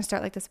because I was going to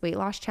start like this weight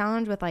loss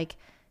challenge with like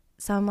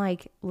some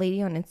like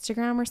lady on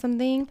Instagram or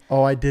something.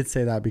 Oh, I did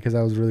say that because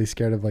I was really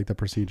scared of like the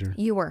procedure.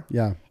 You were.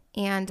 Yeah.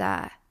 And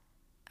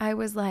I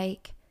was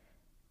like,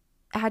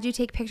 I had you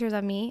take pictures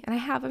of me and I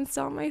have them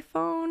still on my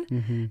phone.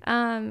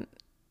 Mm-hmm.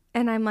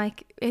 And I'm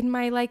like in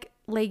my like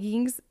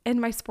leggings and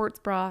my sports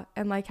bra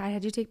and like I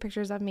had you take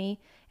pictures of me.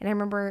 And I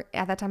remember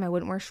at that time I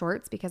wouldn't wear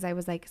shorts because I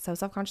was like so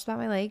self-conscious about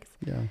my legs.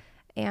 Yeah.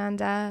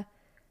 And I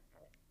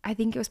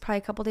think it was probably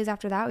a couple days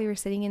after that we were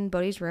sitting in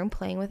Bodhi's room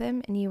playing with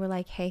him and you were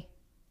like, hey,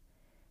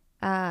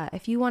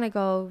 if you want to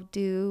go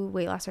do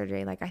weight loss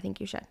surgery, like I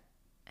think you should.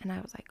 And I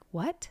was like,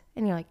 what?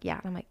 And you're like, yeah.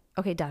 And I'm like,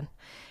 okay, done.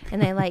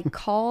 And I like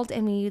called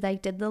and we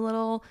like did the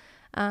little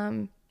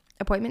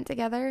appointment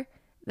together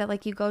that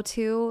like you go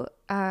to.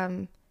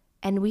 And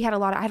I had a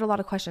lot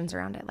of questions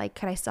around it. Like,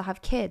 could I still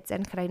have kids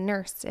and could I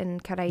nurse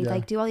and could I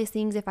like do all these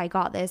things if I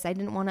got this? I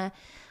didn't want to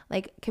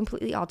like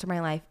completely alter my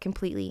life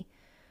completely.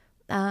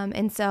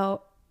 And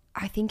so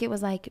I think it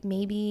was like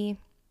maybe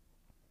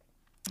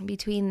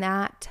between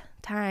that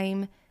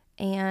time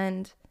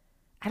and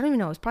I don't even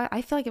know. It was probably,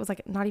 I feel like it was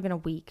like not even a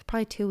week,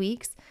 probably 2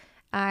 weeks.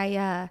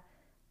 I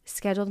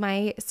scheduled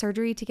my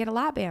surgery to get a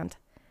lap band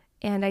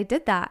and I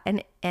did that.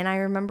 And I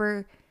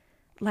remember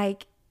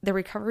like the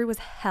recovery was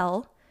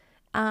hell.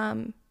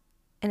 And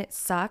it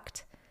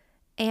sucked.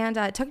 And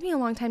it took me a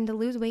long time to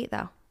lose weight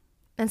though.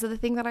 And so the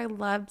thing that I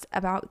loved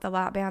about the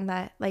lap band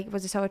that like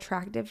was so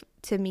attractive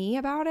to me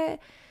about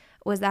it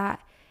was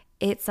that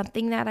it's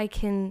something that I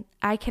can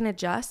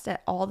adjust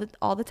at all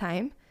the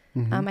time.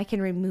 Mm-hmm. I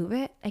can remove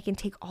it. I can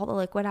take all the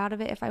liquid out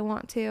of it if I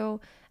want to.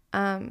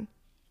 And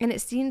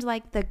it seemed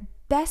like the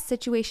best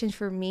situation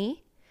for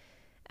me,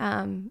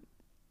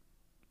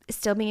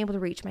 still being able to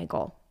reach my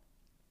goal.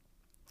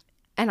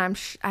 And I'm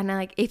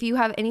like, if you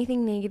have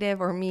anything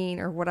negative or mean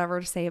or whatever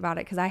to say about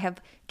it, because I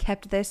have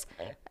kept this,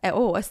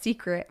 a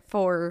secret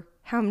for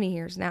how many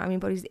years now? I mean,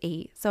 Bodhi's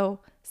 8, so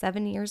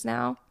 7 years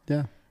now.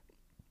 Yeah.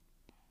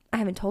 I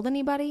haven't told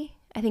anybody.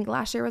 I think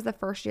last year was the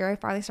first year I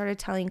finally started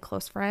telling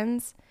close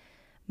friends.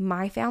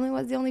 My family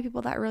was the only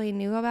people that really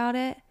knew about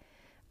it.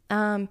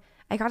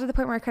 I got to the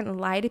point where I couldn't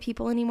lie to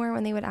people anymore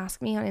when they would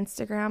ask me on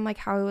Instagram, like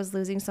how I was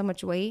losing so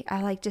much weight.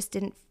 I like just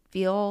didn't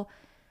feel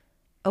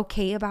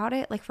okay about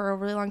it. Like for a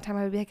really long time,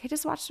 I would be like, I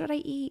just watched what I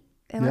eat.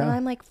 And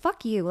I'm like,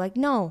 fuck you. Like,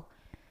 no.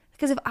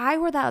 Because if I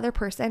were that other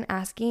person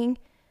asking,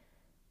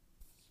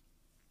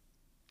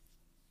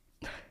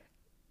 and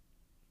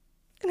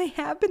I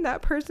have been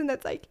that person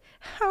that's like,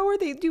 how are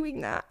they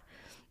doing that?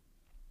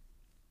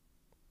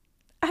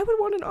 I would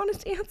want an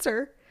honest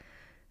answer.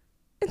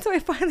 And so I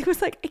finally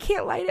was like, I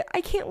can't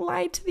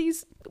lie to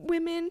these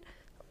women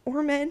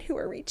or men who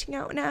are reaching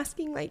out and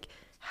asking like,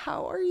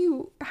 how do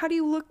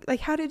you look?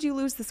 Like, how did you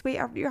lose this weight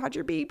after you had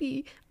your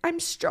baby? I'm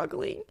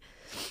struggling.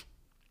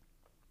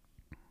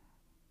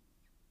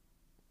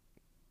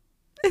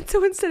 And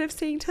so instead of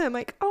saying to them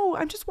like, oh,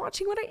 I'm just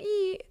watching what I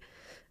eat.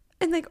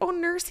 And like, oh,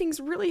 nursing's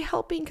really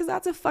helping, because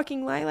that's a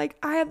fucking lie. Like,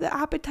 I have the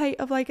appetite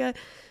of like a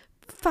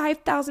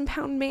 5,000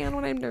 pound man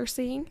when I'm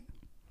nursing.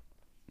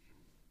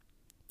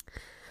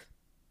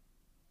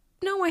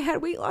 No, I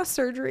had weight loss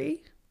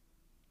surgery.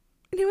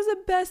 And it was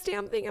the best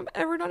damn thing I've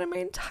ever done in my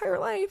entire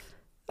life.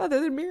 Other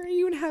than marry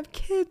you and have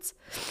kids.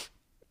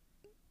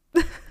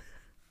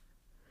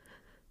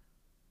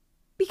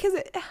 Because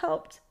it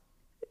helped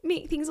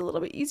make things a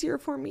little bit easier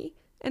for me.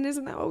 And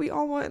isn't that what we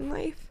all want in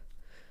life?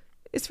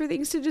 Is for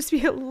things to just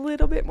be a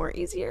little bit more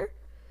easier.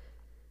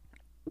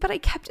 But I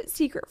kept it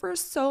secret for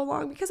so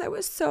long because I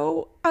was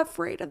so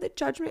afraid of the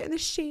judgment and the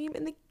shame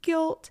and the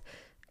guilt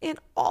and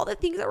all the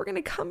things that were going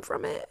to come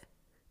from it.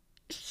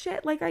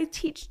 Shit, like I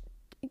teach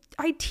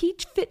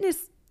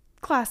fitness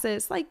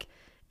classes. Like,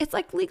 it's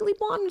like Legally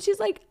Blonde. And she's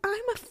like,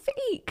 I'm a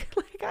fake.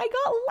 Like, I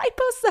got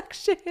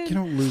liposuction. You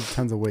don't lose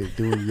tons of weight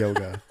doing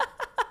yoga.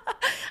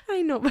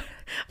 I know,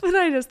 but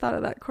I just thought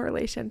of that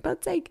correlation. But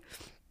it's like,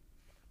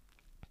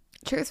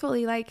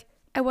 truthfully, like,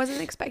 I wasn't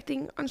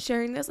expecting on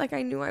sharing this. Like,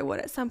 I knew I would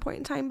at some point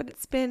in time, but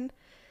it's been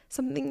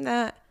something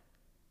that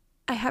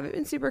I haven't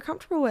been super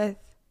comfortable with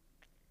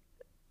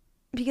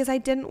because I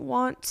didn't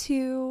want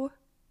to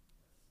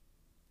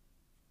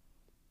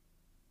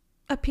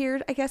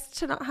appear, I guess,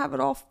 to not have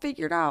it all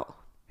figured out.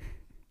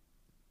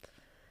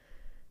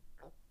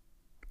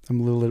 I'm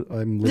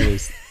literally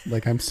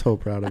like, I'm so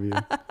proud of you.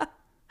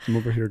 I'm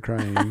over here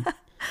crying.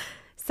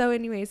 So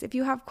anyways, if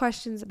you have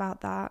questions about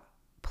that,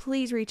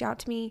 please reach out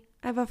to me.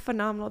 I have a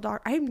phenomenal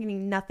doctor. I am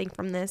getting nothing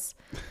from this.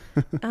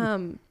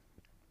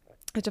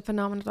 It's a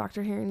phenomenal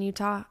doctor here in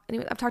Utah.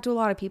 Anyway, I've talked to a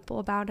lot of people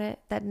about it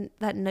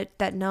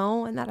that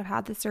know and that have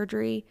had the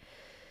surgery.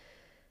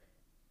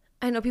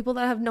 I know people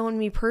that have known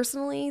me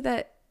personally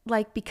that,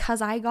 like,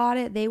 because I got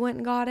it, they went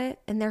and got it,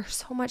 and they're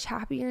so much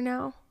happier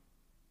now,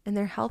 and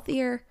they're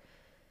healthier.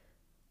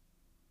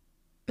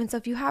 And so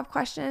if you have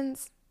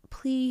questions,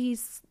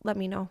 please let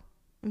me know.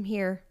 I'm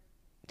here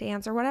to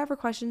answer whatever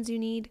questions you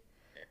need.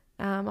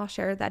 I'll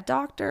share that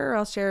doctor.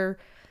 I'll share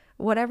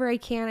whatever I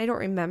can. I don't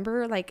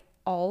remember like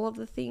all of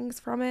the things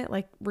from it,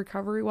 like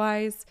recovery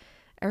wise.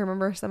 I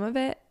remember some of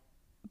it,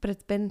 but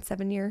it's been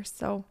 7 years.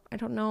 So I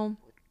don't know.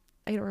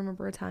 I don't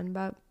remember a ton,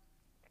 but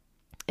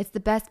it's the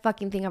best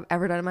fucking thing I've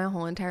ever done in my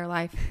whole entire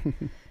life.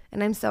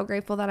 And I'm so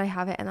grateful that I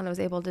have it and that I was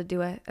able to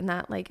do it. And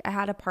that, like, I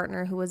had a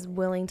partner who was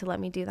willing to let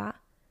me do that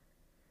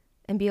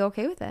and be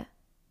okay with it.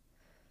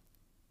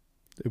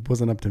 It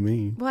wasn't up to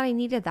me. Well, I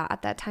needed that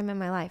at that time in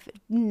my life.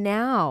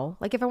 Now,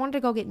 like, if I wanted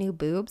to go get new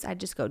boobs, I'd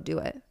just go do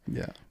it.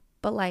 Yeah.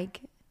 But,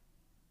 like,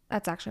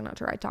 that's actually not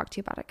true. I talked to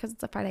you about it because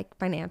it's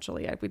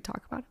financially I would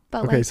talk about it.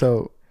 But okay, like,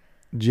 so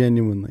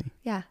genuinely,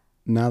 yeah.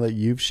 Now that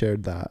you've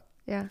shared that,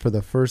 yeah, for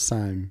the first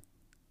time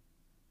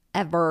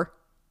ever,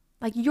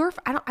 like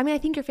I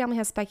think your family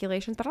has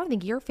speculations, but I don't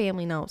think your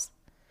family knows.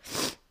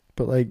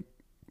 But like,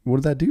 what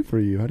did that do for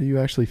you? How do you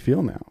actually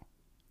feel now?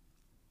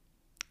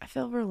 I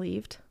feel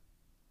relieved.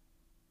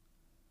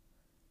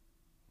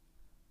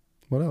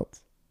 What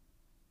else?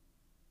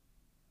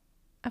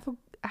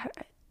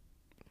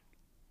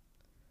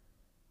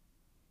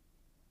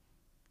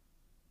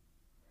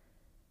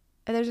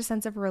 There's a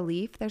sense of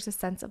relief. There's a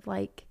sense of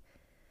like,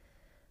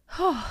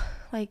 oh,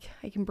 like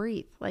I can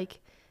breathe.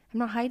 Like I'm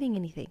not hiding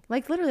anything.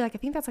 Like literally, like I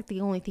think that's like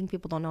the only thing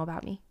people don't know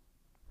about me.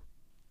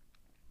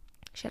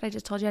 Shit, I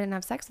just told you I didn't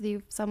have sex with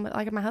you.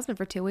 Like my husband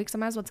for 2 weeks. I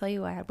might as well tell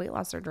you I had weight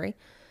loss surgery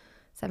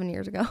 7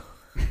 years ago.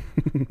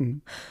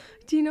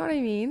 Do you know what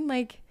I mean?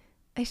 Like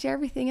I share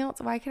everything else.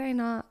 Why could I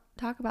not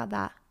talk about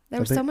that? There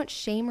was so much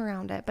shame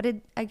around it. But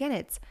I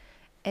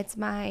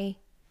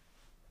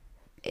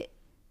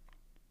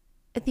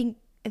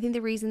think the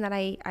reason that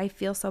I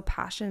feel so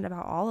passionate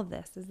about all of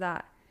this is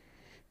that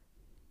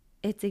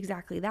it's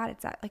exactly that.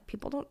 It's that like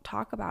people don't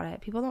talk about it.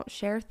 People don't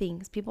share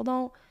things. People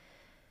don't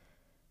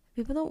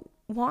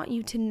want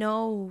you to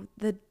know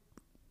the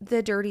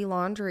dirty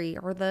laundry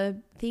or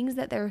the things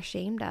that they're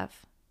ashamed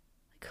of.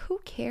 Like who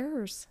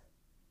cares?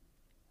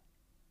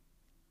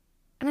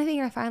 And I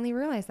think I finally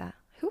realized that.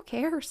 Who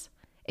cares?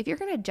 If you're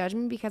going to judge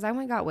me because I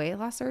went and got weight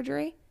loss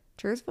surgery,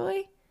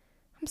 truthfully,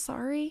 I'm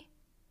sorry.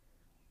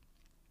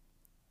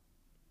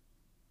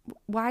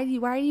 Why do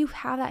you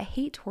have that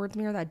hate towards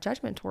me or that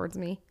judgment towards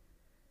me?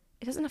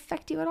 It doesn't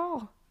affect you at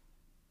all.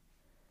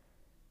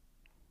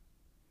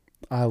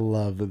 I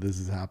love that this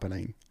is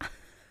happening.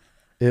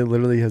 It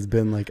literally has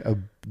been like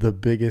the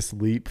biggest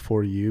leap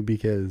for you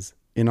because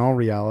in all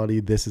reality,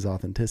 this is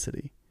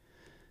authenticity.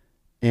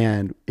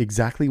 And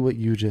exactly what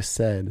you just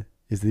said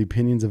is the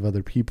opinions of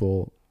other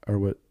people are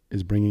what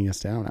is bringing us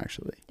down,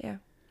 actually. Yeah.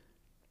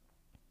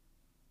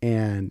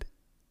 And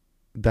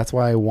that's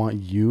why I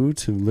want you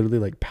to literally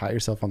like pat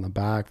yourself on the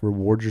back,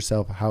 reward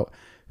yourself,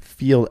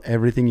 feel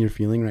everything you're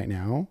feeling right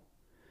now,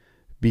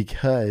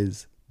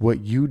 because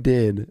what you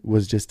did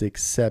was just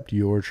accept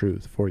your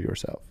truth for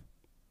yourself.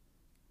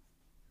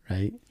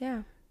 Right?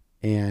 Yeah.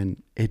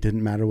 And it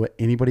didn't matter what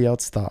anybody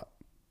else thought.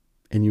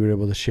 And you were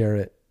able to share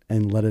it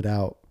and let it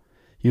out.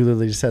 You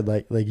literally just said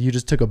like you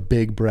just took a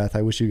big breath.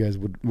 I wish you guys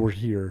were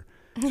here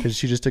because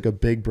she just took a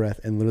big breath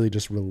and literally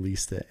just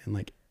released it. And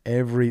like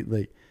every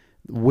like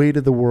weight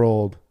of the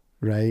world,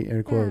 right?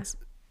 Air quotes,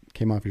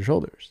 came off your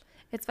shoulders.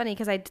 It's funny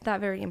because I did that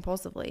very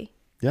impulsively.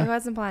 Yeah. I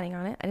wasn't planning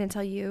on it. I didn't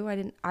tell you. I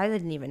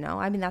didn't even know.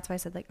 I mean, that's why I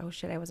said like, oh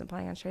shit, I wasn't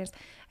planning on sharing this.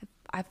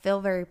 I feel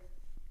very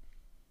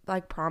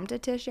like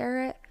prompted to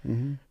share it.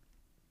 Mm-hmm.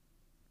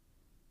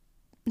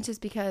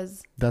 Just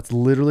because. That's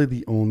literally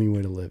the only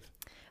way to live.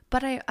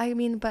 But I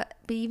mean, but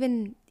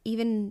even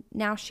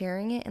now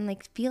sharing it and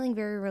like feeling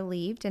very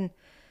relieved and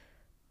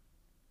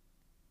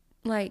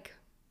like,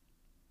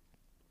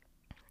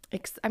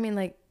 I mean,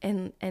 like,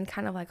 and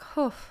kind of like,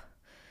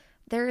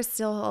 there's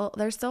still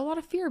a lot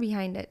of fear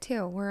behind it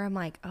too, where I'm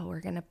like, oh, we're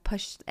going to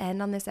push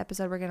end on this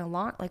episode. We're going to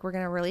launch, like we're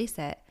going to release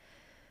it.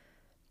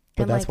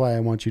 But and that's like, why I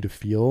want you to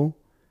feel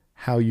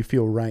how you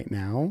feel right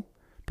now,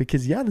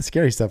 because yeah, the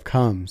scary stuff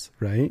comes,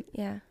 right?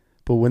 Yeah.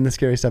 But when the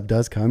scary stuff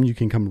does come, you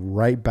can come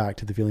right back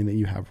to the feeling that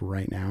you have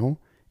right now,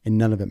 and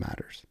none of it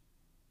matters.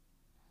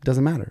 It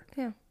doesn't matter.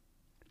 Yeah.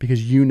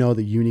 Because you know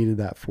that you needed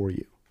that for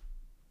you.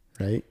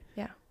 Right?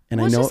 Yeah. And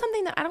well, I know it's just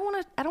something that I don't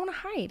want to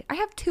hide. I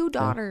have 2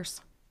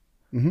 daughters.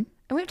 Yeah. Mm-hmm.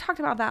 And we've talked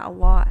about that a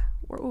lot.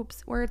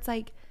 Where it's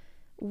like,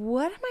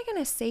 what am I going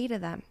to say to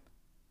them?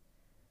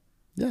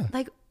 Yeah.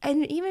 Like,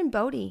 and even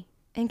Bodhi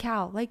and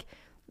Cal, like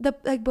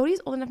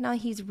Bodhi's old enough now,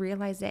 he's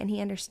realized it and he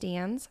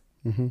understands.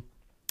 Mm-hmm.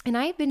 And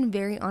I've been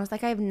very honest.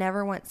 Like, I've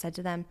never once said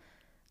to them,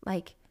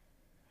 like,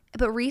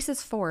 but Reese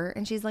is 4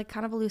 and she's like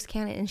kind of a loose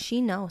cannon and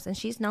she knows, and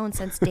she's known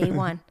since day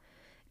one,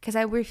 because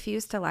I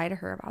refuse to lie to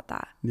her about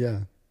that. Yeah.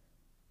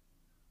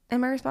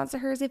 And my response to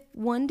her is, if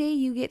one day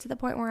you get to the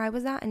point where I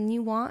was at and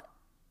you want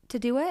to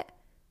do it,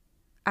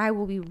 I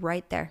will be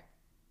right there.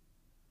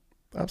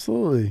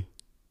 Absolutely.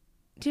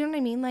 Do you know what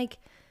I mean? Like,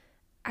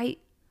 I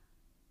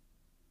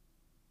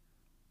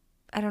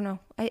don't know.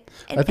 I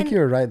think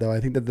you're right though. I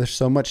think that there's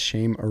so much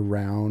shame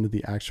around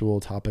the actual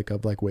topic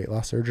of like weight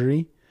loss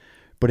surgery,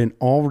 but in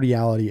all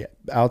reality,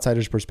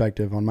 outsider's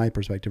perspective, on my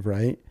perspective,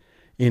 right?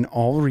 In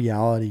all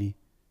reality,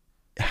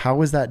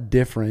 how is that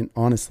different,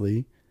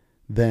 honestly,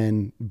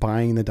 than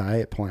buying the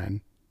diet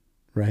plan,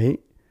 right?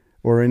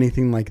 Or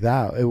anything like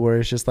that, where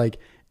it's just like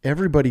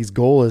everybody's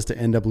goal is to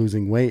end up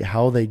losing weight.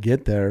 How they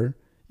get there,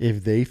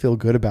 if they feel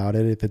good about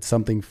it, if it's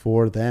something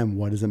for them,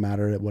 what does it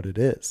matter what it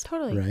is?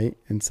 Totally. Right?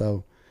 And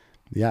so,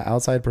 yeah,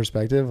 outside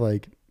perspective,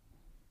 like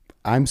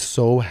I'm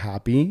so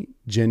happy,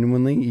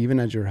 genuinely, even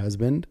as your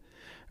husband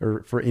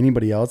or for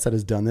anybody else that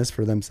has done this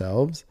for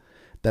themselves,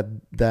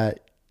 that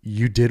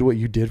you did what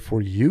you did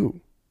for you.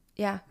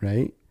 Yeah.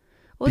 Right?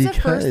 Well, I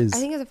think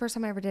it's the first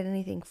time I ever did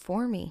anything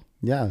for me.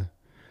 Yeah.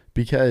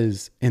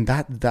 Because, and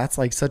that's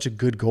like such a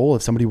good goal.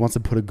 If somebody wants to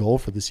put a goal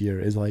for this year,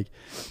 is like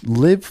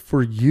live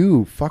for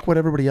you. Fuck what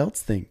everybody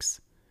else thinks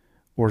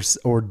or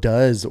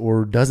does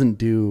or doesn't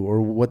do,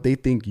 or what they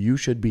think you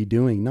should be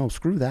doing. No,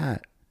 screw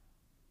that.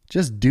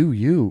 Just do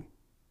you.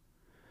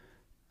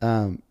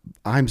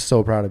 I'm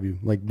so proud of you.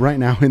 Like right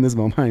now in this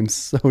moment, I'm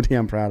so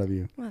damn proud of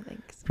you. Well,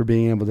 thanks. For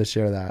being able to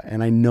share that.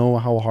 And I know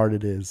how hard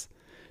it is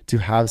to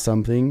have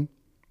something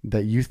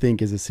that you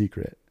think is a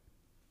secret,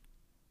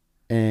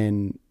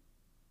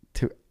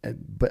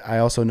 but I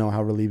also know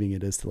how relieving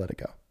it is to let it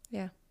go.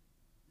 Yeah.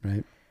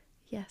 Right?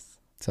 Yes.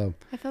 So,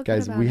 I feel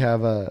guys, good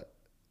about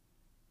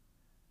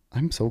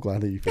I'm so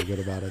glad that you feel good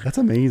about it. That's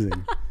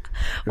amazing.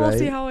 We'll right?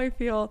 see how I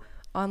feel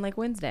on like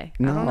Wednesday.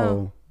 I don't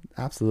know.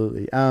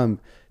 Absolutely.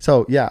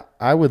 So yeah,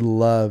 I would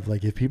love,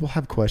 like, if people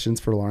have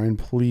questions for Lauren,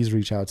 please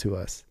reach out to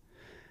us.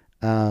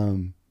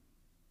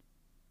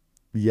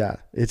 Yeah,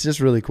 it's just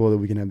really cool that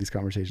we can have these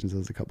conversations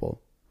as a couple.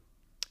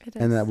 It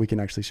is. And that we can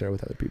actually share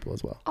with other people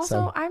as well.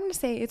 Also, I'm going to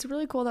say it's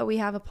really cool that we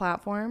have a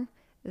platform,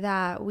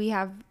 that we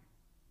have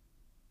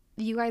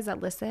you guys that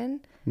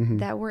listen, mm-hmm.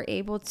 that we're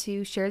able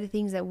to share the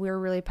things that we're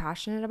really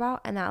passionate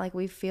about, and that like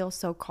we feel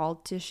so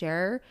called to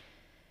share,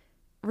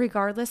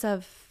 regardless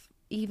of,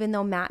 even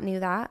though Matt knew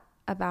that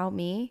about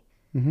me.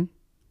 Mm-hmm.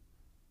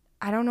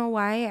 I don't know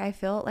why I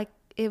feel like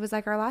it was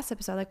like our last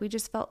episode. Like we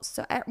just felt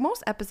so, at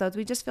most episodes,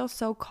 we just feel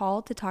so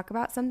called to talk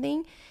about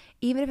something,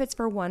 even if it's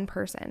for one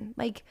person.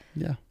 Like,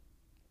 yeah.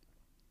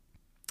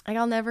 Like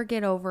I'll never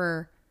get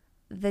over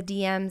the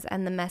DMs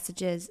and the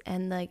messages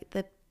and like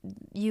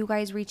you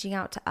guys reaching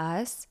out to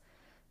us,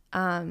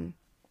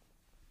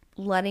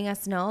 letting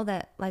us know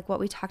that like what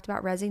we talked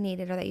about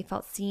resonated, or that you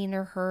felt seen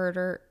or heard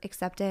or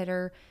accepted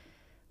or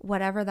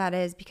whatever that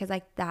is, because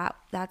like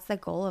that's the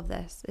goal of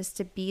this, is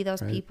to be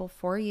those people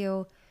for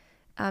you,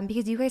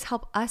 because you guys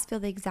help us feel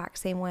the exact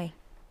same way,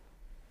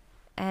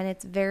 and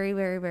it's very,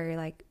 very, very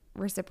like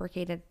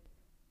reciprocated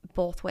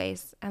both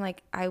ways. And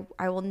like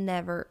I will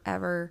never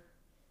ever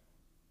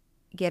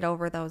get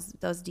over those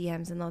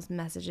DMs and those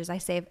messages. I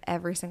save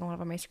every single one of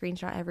them. I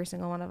screenshot every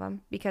single one of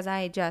them, because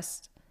I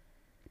just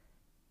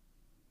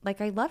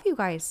like, I love you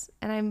guys,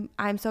 and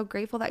I'm so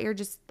grateful that you're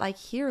just like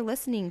here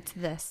listening to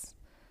this.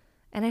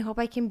 And I hope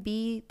I can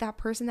be that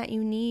person that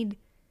you need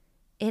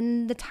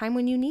in the time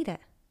when you need it.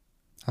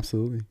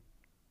 Absolutely.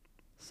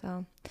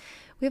 So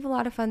we have a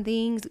lot of fun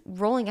things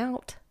rolling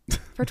out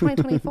for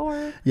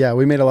 2024. Yeah,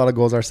 we made a lot of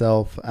goals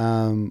ourselves.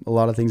 A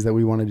lot of things that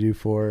we want to do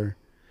for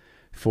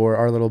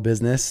our little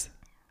business.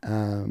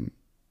 And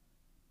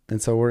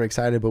so we're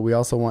excited, but we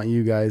also want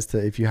you guys to,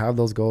 if you have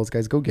those goals,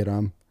 guys, go get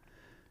them.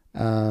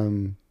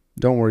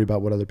 don't worry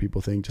about what other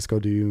people think. Just go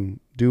do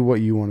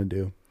what you want to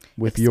do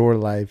with your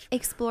life.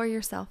 Explore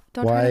yourself.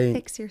 Don't try to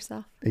fix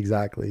yourself.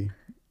 Exactly.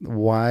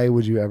 Why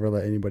would you ever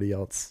let anybody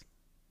else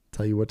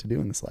tell you what to do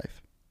in this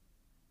life?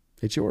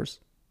 It's yours.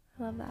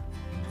 I love that.